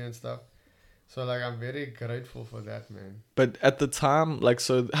doors for me and stuff. So like I'm very grateful for that, man. But at the time, like,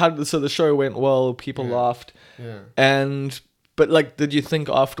 so the show went well. People Yeah. laughed, Yeah. but like, did you think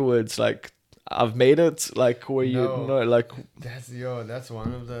afterwards, like, I've made it? Like, were you No. like? That's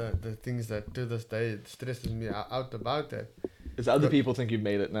one of the things that to this day it stresses me out about that. Is other people think you've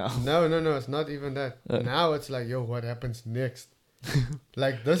made it now? No, it's not even that. Now it's like, yo, what happens next?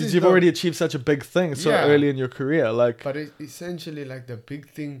 Like this Because is you've already achieved such a big thing so Yeah. early in your career, like. But it's essentially like the big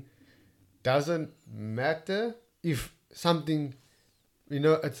thing doesn't matter if something,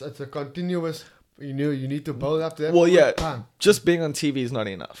 it's a continuous. You need to build up to that. Well, yeah, Bam. just being on TV is not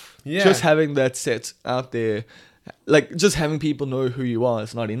enough. Yeah. Just having that set out there, like, just having people know who you are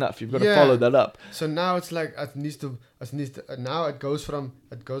is not enough. You've got to Yeah. follow that up. So now it's like now it goes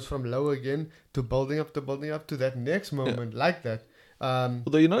from low again to building up to that next moment like that.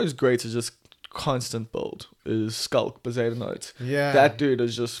 Although, who's great is just constant build is Skulk Poseidon Notes. Yeah. That dude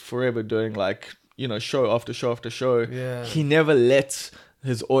is just forever doing, like, show after show after show. Yeah. He never lets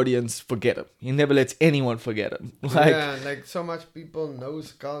his audience forget him. He never lets anyone forget him. Like, like so much people know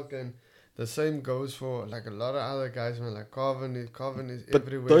Skulk, and the same goes for like a lot of other guys, man. Like Carvin is but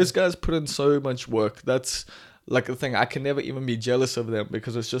everywhere. those guys put in so much work. That's like the thing. I can never even be jealous of them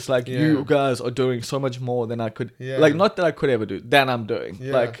because it's just like, you guys are doing so much more than I could. Yeah. Like, not that I could ever do, than I'm doing.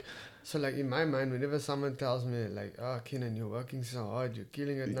 Yeah. Like, So like in my mind, whenever someone tells me like, "Oh, Keenan, you're working so hard, you're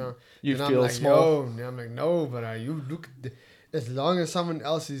killing it now," you then feel I'm like, small. Yo, I'm like, no, but you look. As long as someone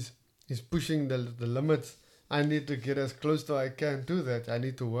else is pushing the limits, I need to get as close to I can to that. I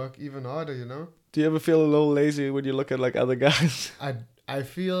need to work even harder, Do you ever feel a little lazy when you look at like other guys? I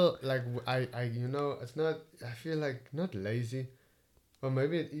feel like it's not. I feel like not lazy, or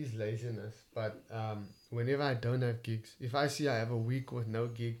maybe it is laziness. But whenever I don't have gigs, if I see I have a week with no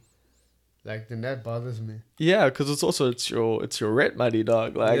gig, like then that bothers me. Yeah, because it's your rent money,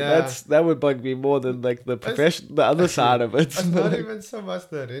 dog. Like, Yeah. that would bug me more than like the the other side of it. It's not even so much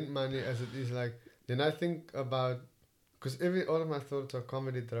the rent money as it is like. Then I think about, because all of my thoughts are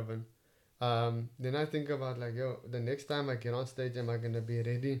comedy driven. Then I think about like, yo, the next time I get on stage, am I gonna be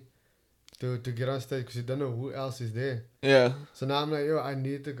ready to get on stage? Because you don't know who else is there. Yeah. So now I'm like, yo, I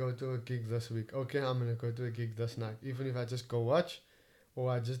need to go to a gig this week. Okay, I'm gonna go to a gig this night. Even if I just go watch, or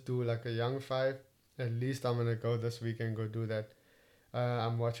I just do like a young five, at least I'm gonna go this week and go do that.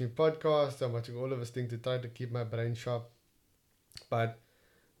 I'm watching podcasts. I'm watching all of this thing to try to keep my brain sharp. But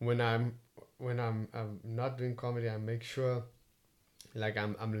when I'm not doing comedy, I make sure, like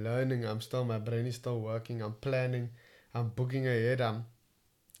I'm learning. My brain is still working. I'm planning. I'm booking ahead. I'm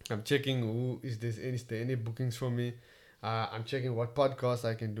checking is there any bookings for me. I'm checking what podcasts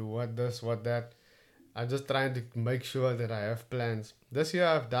I can do, what this, what that. I'm just trying to make sure that I have plans. This year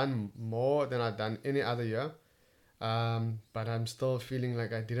I've done more than I've done any other year. But I'm still feeling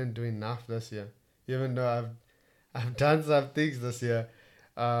like I didn't do enough this year. Even though I've done some things this year.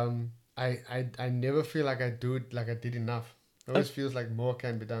 I never feel like I did enough. It always feels like more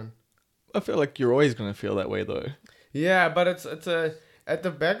can be done. I feel like you're always gonna feel that way though. Yeah, but it's at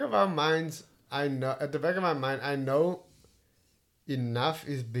the back of our minds. I know enough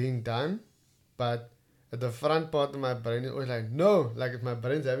is being done, but at the front part of my brain is always like, no. Like if my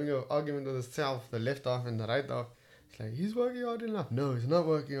brain's having an argument with itself, the left half and the right half, it's like, he's working hard enough. No, he's not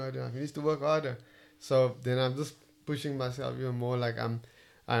working hard enough. He needs to work harder. So then I'm just pushing myself even more. Like I'm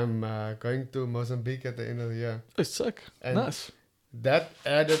going to Mozambique at the end of the year. Oh, sick. And Nice. That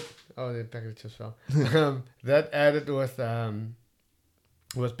added. Oh, the package as well. That added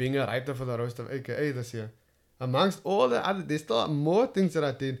was being a writer for the Roast of AKA this year. Amongst all the other, there's still more things that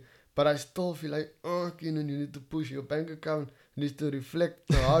I did, but I still feel like, oh, Keenan, you need to push your bank account. Needs to reflect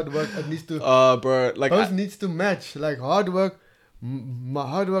the hard work. It needs to. Bro, like Both needs to match. Like hard work,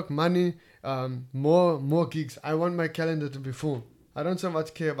 money, more gigs. I want my calendar to be full. I don't so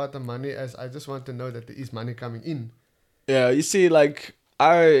much care about the money as I just want to know that there is money coming in. Yeah, you see, like,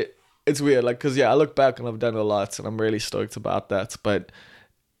 it's weird, like, because, I look back and I've done a lot, and I'm really stoked about that, but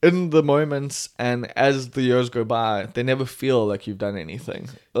in the moments and as the years go by, they never feel like you've done anything.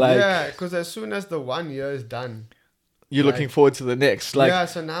 Like, yeah, because as soon as the 1 year is done, you're looking forward to the next. Like, yeah,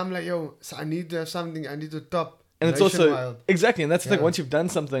 so now I'm like, yo, so I need to have something, I need to top. and it's also, Nationwide. exactly, and that's the thing, Yeah. once you've done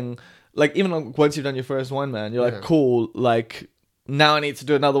something, like, even once you've done your first one, man, you're like, Yeah. cool, like, now I need to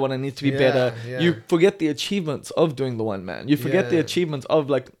do another one. I need to be better. Yeah. You forget the achievements of doing the one, man. You forget the Yeah. achievements of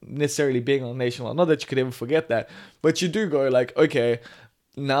like necessarily being on national. Not that you could ever forget that, but you do go like, okay,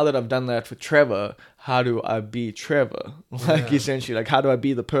 now that I've done that for Trevor, how do I be Trevor? Like Yeah. essentially, like how do I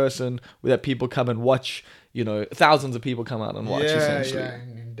be the person that people come and watch? You know, thousands of people come out and watch. Essentially,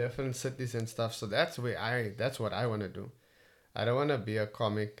 in different cities and stuff. So that's what I want to do. I don't want to be a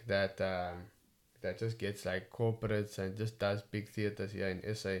comic that just gets like corporates and just does big theaters here in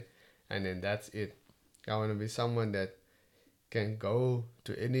SA, and then that's it. I want to be someone that can go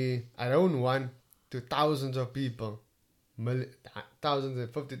to any. I don't want to thousands of people, thousands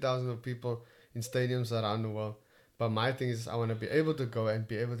and 50,000 of people in stadiums around the world. But my thing is, I want to be able to go and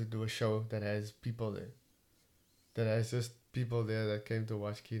be able to do a show that has people there, that has just people there that came to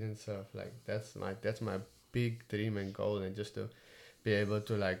watch Keenan surf. Like that's my big dream and goal, and just to be able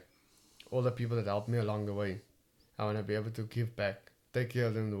to like all the people that helped me along the way. I want to be able to give back, take care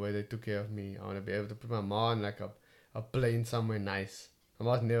of them the way they took care of me. I want to be able to put my mom on like a plane somewhere nice. My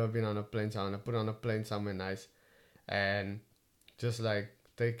mom's never been on a plane, so I want to put her on a plane somewhere nice, and just like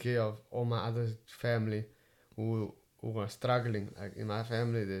take care of all my other family who are struggling. Like in my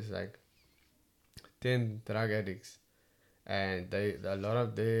family, there's like 10 drug addicts, and a lot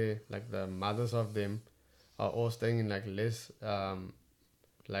of the mothers of them are all staying in like less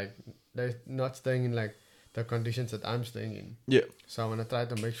like they're not staying in like the conditions that I'm staying in. yeah. So I want to try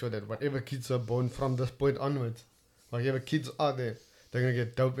to make sure that whatever kids are born from this point onwards, whatever kids are there, they're gonna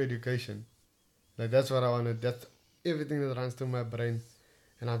get dope education. Like that's what I want to. That's everything that runs through my brain,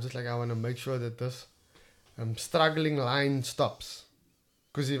 and I'm just like, I want to make sure that this struggling line stops.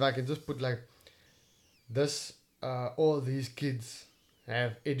 Because if I can just put like this, all these kids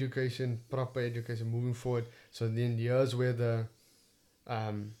have education, proper education moving forward. So then years where the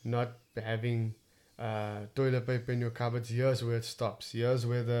not having toilet paper in your cupboards, years where it stops, years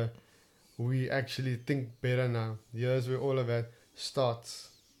where we actually think better now, years where all of that starts,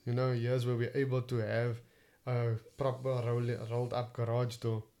 years where we're able to have a proper rolled up garage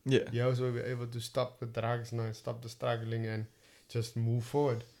door, years where we're able to stop the drugs now, stop the struggling, and just move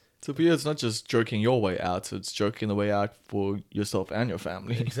forward. So for you, it's not just joking your way out; it's joking the way out for yourself and your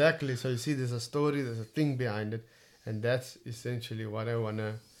family. Exactly. So you see, there's a story, there's a thing behind it, and that's essentially what I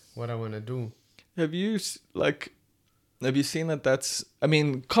wanna do. Have you seen that? That's, I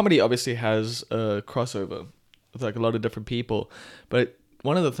mean, comedy obviously has a crossover with like a lot of different people, but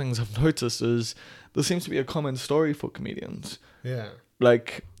one of the things I've noticed is there seems to be a common story for comedians. Yeah.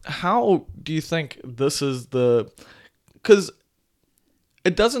 Like, how do you think this is because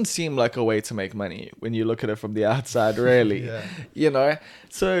it doesn't seem like a way to make money when you look at it from the outside, really. Yeah.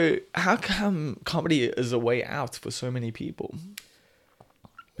 So how come comedy is a way out for so many people?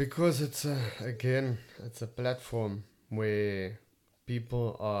 Because it's a platform where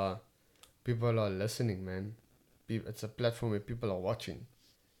people are listening, man. It's a platform where people are watching.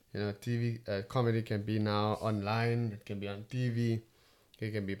 TV comedy can be now online. It can be on TV.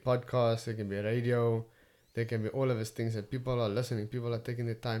 It can be podcasts. It can be radio. There can be all of these things, and people are listening. People are taking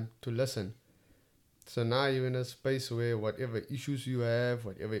the time to listen. So now you're in a space where whatever issues you have,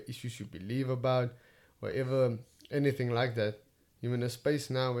 whatever issues you believe about, whatever anything like that, you're in a space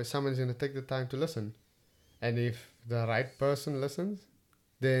now where someone's going to take the time to listen. And if the right person listens,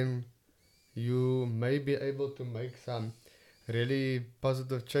 then you may be able to make some really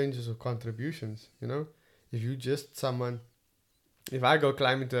positive changes or contributions, If you just if I go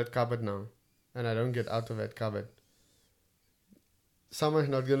climb into that cupboard now and I don't get out of that cupboard, someone's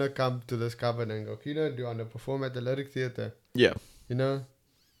not going to come to this cupboard and go, Keenan, do you want to perform at the Lyric Theatre? Yeah.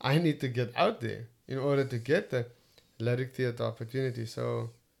 I need to get out there in order to get the Lyric Theatre opportunity.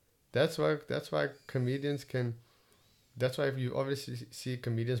 So that's why comedians that's why you obviously see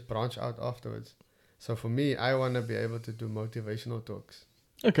comedians branch out afterwards. So for me, I want to be able to do motivational talks.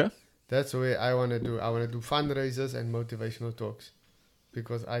 Okay. That's where I want to do fundraisers and motivational talks,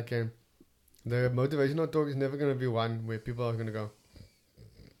 because the motivational talk is never going to be one where people are going to go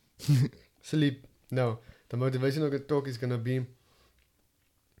sleep. No, the motivational talk is going to be,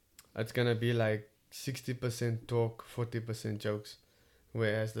 it's going to be like 60% talk, 40% jokes,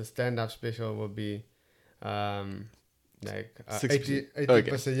 whereas the stand-up special will be like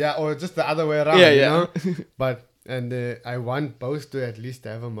 80%, yeah, or just the other way around, you know. But I want both to at least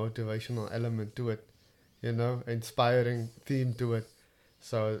have a motivational element to it, inspiring theme to it.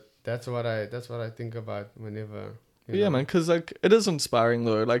 So that's what I think about whenever. Yeah, man, because like it is inspiring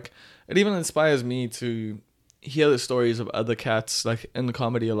though. Like it even inspires me to hear the stories of other cats like in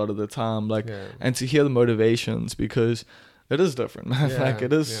comedy a lot of the time, like and to hear the motivations, because It is different, man. Yeah, Like,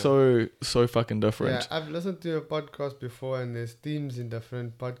 it is yeah. so fucking different. Yeah, I've listened to a podcast before, and there's themes in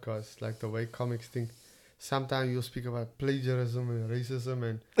different podcasts, like the way comics think. Sometimes you'll speak about plagiarism and racism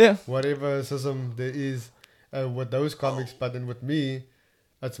and Yeah. whatever racism there is with those comics, but then with me,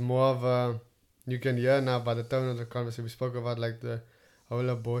 it's more of a, you can hear now by the tone of the conversation, we spoke about like the whole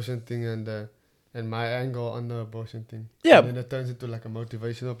abortion thing and my angle on the abortion thing. Yeah. And then it turns into like a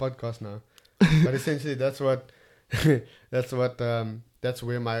motivational podcast now. But essentially that's what that's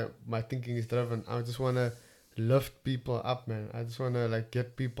where my thinking is driven. I just want to lift people up, man. I just want to like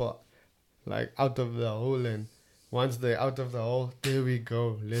get people like out of the hole, and once they're out of the hole, there we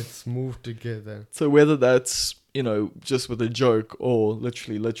go. Let's move together. So whether that's, you know, just with a joke or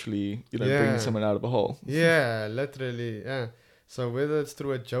literally, you know, Yeah. bringing someone out of a hole. Yeah, literally. Yeah. So whether it's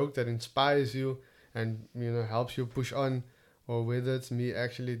through a joke that inspires you and, you know, helps you push on, or whether it's me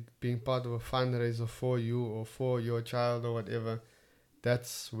actually being part of a fundraiser for you or for your child or whatever,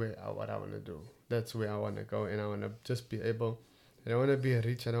 that's what I want to do. That's where I want to go, and I want to just be able. I don't want to be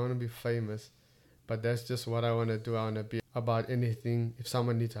rich. I don't want to be famous, but that's just what I want to do. I want to be about anything. If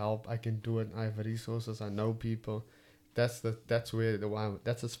someone needs help, I can do it. I have resources. I know people. That's the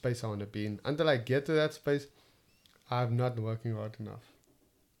space I want to be in. Until I get to that space, I'm not working hard enough.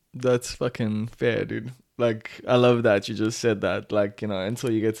 That's fucking fair, dude. Like, I love that you just said that. Like, you know,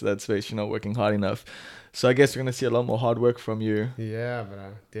 until you get to that space, you're not working hard enough. So I guess we're going to see a lot more hard work from you. Yeah,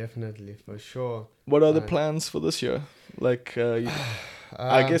 bro. Definitely. For sure. What are the plans for this year? Like,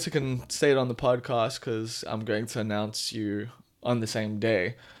 I guess you can say it on the podcast because I'm going to announce you on the same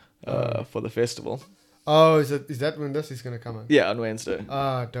day for the festival. Oh, is that when this is going to come out? Yeah, on Wednesday.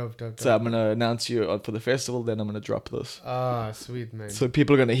 Ah, dope. So I'm going to announce you for the festival, then I'm going to drop this. Ah, sweet, man. So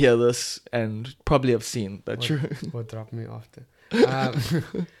people are going to hear this and probably have seen that or drop me after.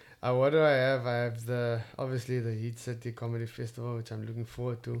 What do I have? I have obviously the Heat City Comedy Festival, which I'm looking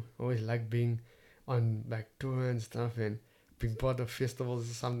forward to. Always like being on like tour and stuff, and being part of festivals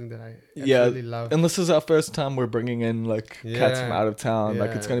is something that I absolutely love. And this is our first time we're bringing in like cats from out of town.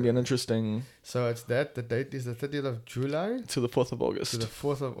 Like, it's going to be an interesting. So it's that. The date is the 30th of July to the 4th of August. To the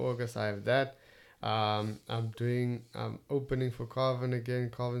 4th of August, I have that. I'm opening for Carvin again.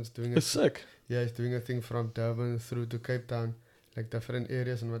 Carvin's doing It's sick. Yeah, he's doing a thing from Durban through to Cape Town, like different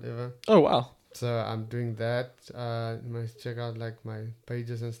areas and whatever. Oh, wow. So I'm doing that. You must check out like my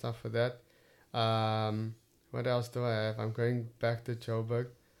pages and stuff for that. What else do I have? I'm going back to Joburg,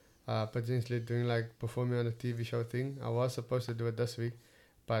 potentially doing like performing on a TV show thing. I was supposed to do it this week,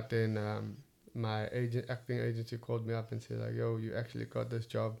 but then my acting agency called me up and said like, yo, you actually got this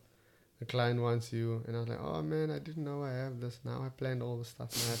job. The client wants you. And I was like, oh man, I didn't know I have this. Now I planned all the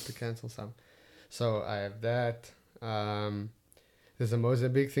stuff and I have to cancel some. So I have that. There's a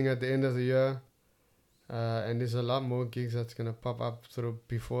Mozambique thing at the end of the year. And there's a lot more gigs that's going to pop up through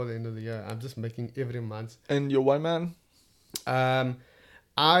before the end of the year. I'm just making every month. And your one man?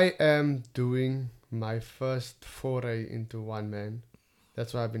 I am doing my first foray into one man.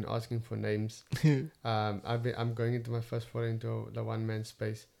 That's why I've been asking for names. I'm going into my first foray into the one man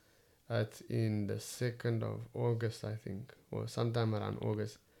space. It's in the 2nd of August, I think, or sometime around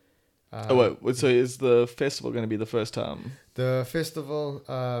August. So is the festival going to be the first time? The festival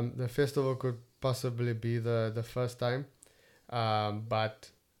could possibly be the first time, but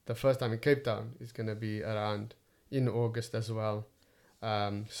the first time in Cape Town is going to be around in August as well.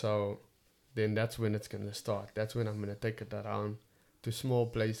 So then that's when it's going to start. That's when I'm going to take it around to small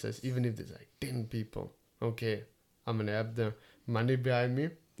places, even if there's like 10 people. Okay, I'm going to have the money behind me.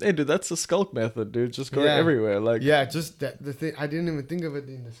 Hey, dude, that's the skulk method, dude. Just go everywhere. Like, yeah, just the thing. I didn't even think of it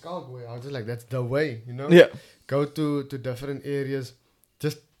in the skulk way. I was just like, that's the way, you know? Yeah. Go to different areas.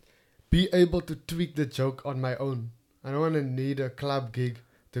 Just be able to tweak the joke on my own. I don't want to need a club gig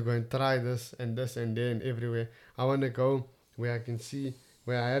to go and try this and there and everywhere. I want to go where I can see,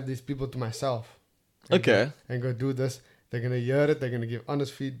 where I have these people to myself. And go do this. They're going to hear it. They're going to give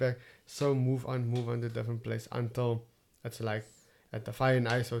honest feedback. So move on to different place until it's like at the Fire and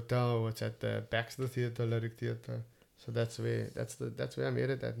Ice Hotel, or it's at the Baxter Theatre, Lyric Theatre. So that's where I'm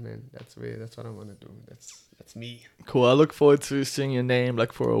headed at, man. That's what I want to do. That's me. Cool. I look forward to seeing your name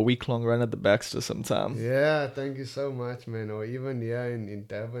like for a week-long run at the Baxter sometime. Yeah, thank you so much, man. Or even in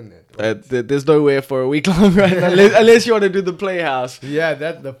Durban. There's nowhere for a week-long run unless you want to do the Playhouse. Yeah,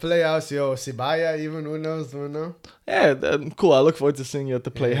 the Playhouse, yo, Sibaya, even who knows. Yeah, cool. I look forward to seeing you at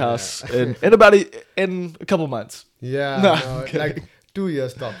the Playhouse in a couple months. Yeah, okay. Like 2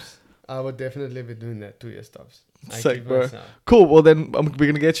 years tops. I would definitely be doing that 2 year stops. Sick, bro. Cool. Well, then we're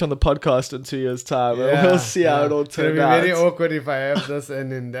going to get you on the podcast in 2 years' time. And we'll see how it all turned out. It'll be very awkward if I have this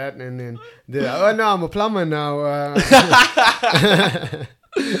and then that and then... oh, no, I'm a plumber now.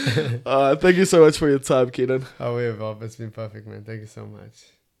 Thank you so much for your time, Keenan. However, it's been perfect, man. Thank you so much.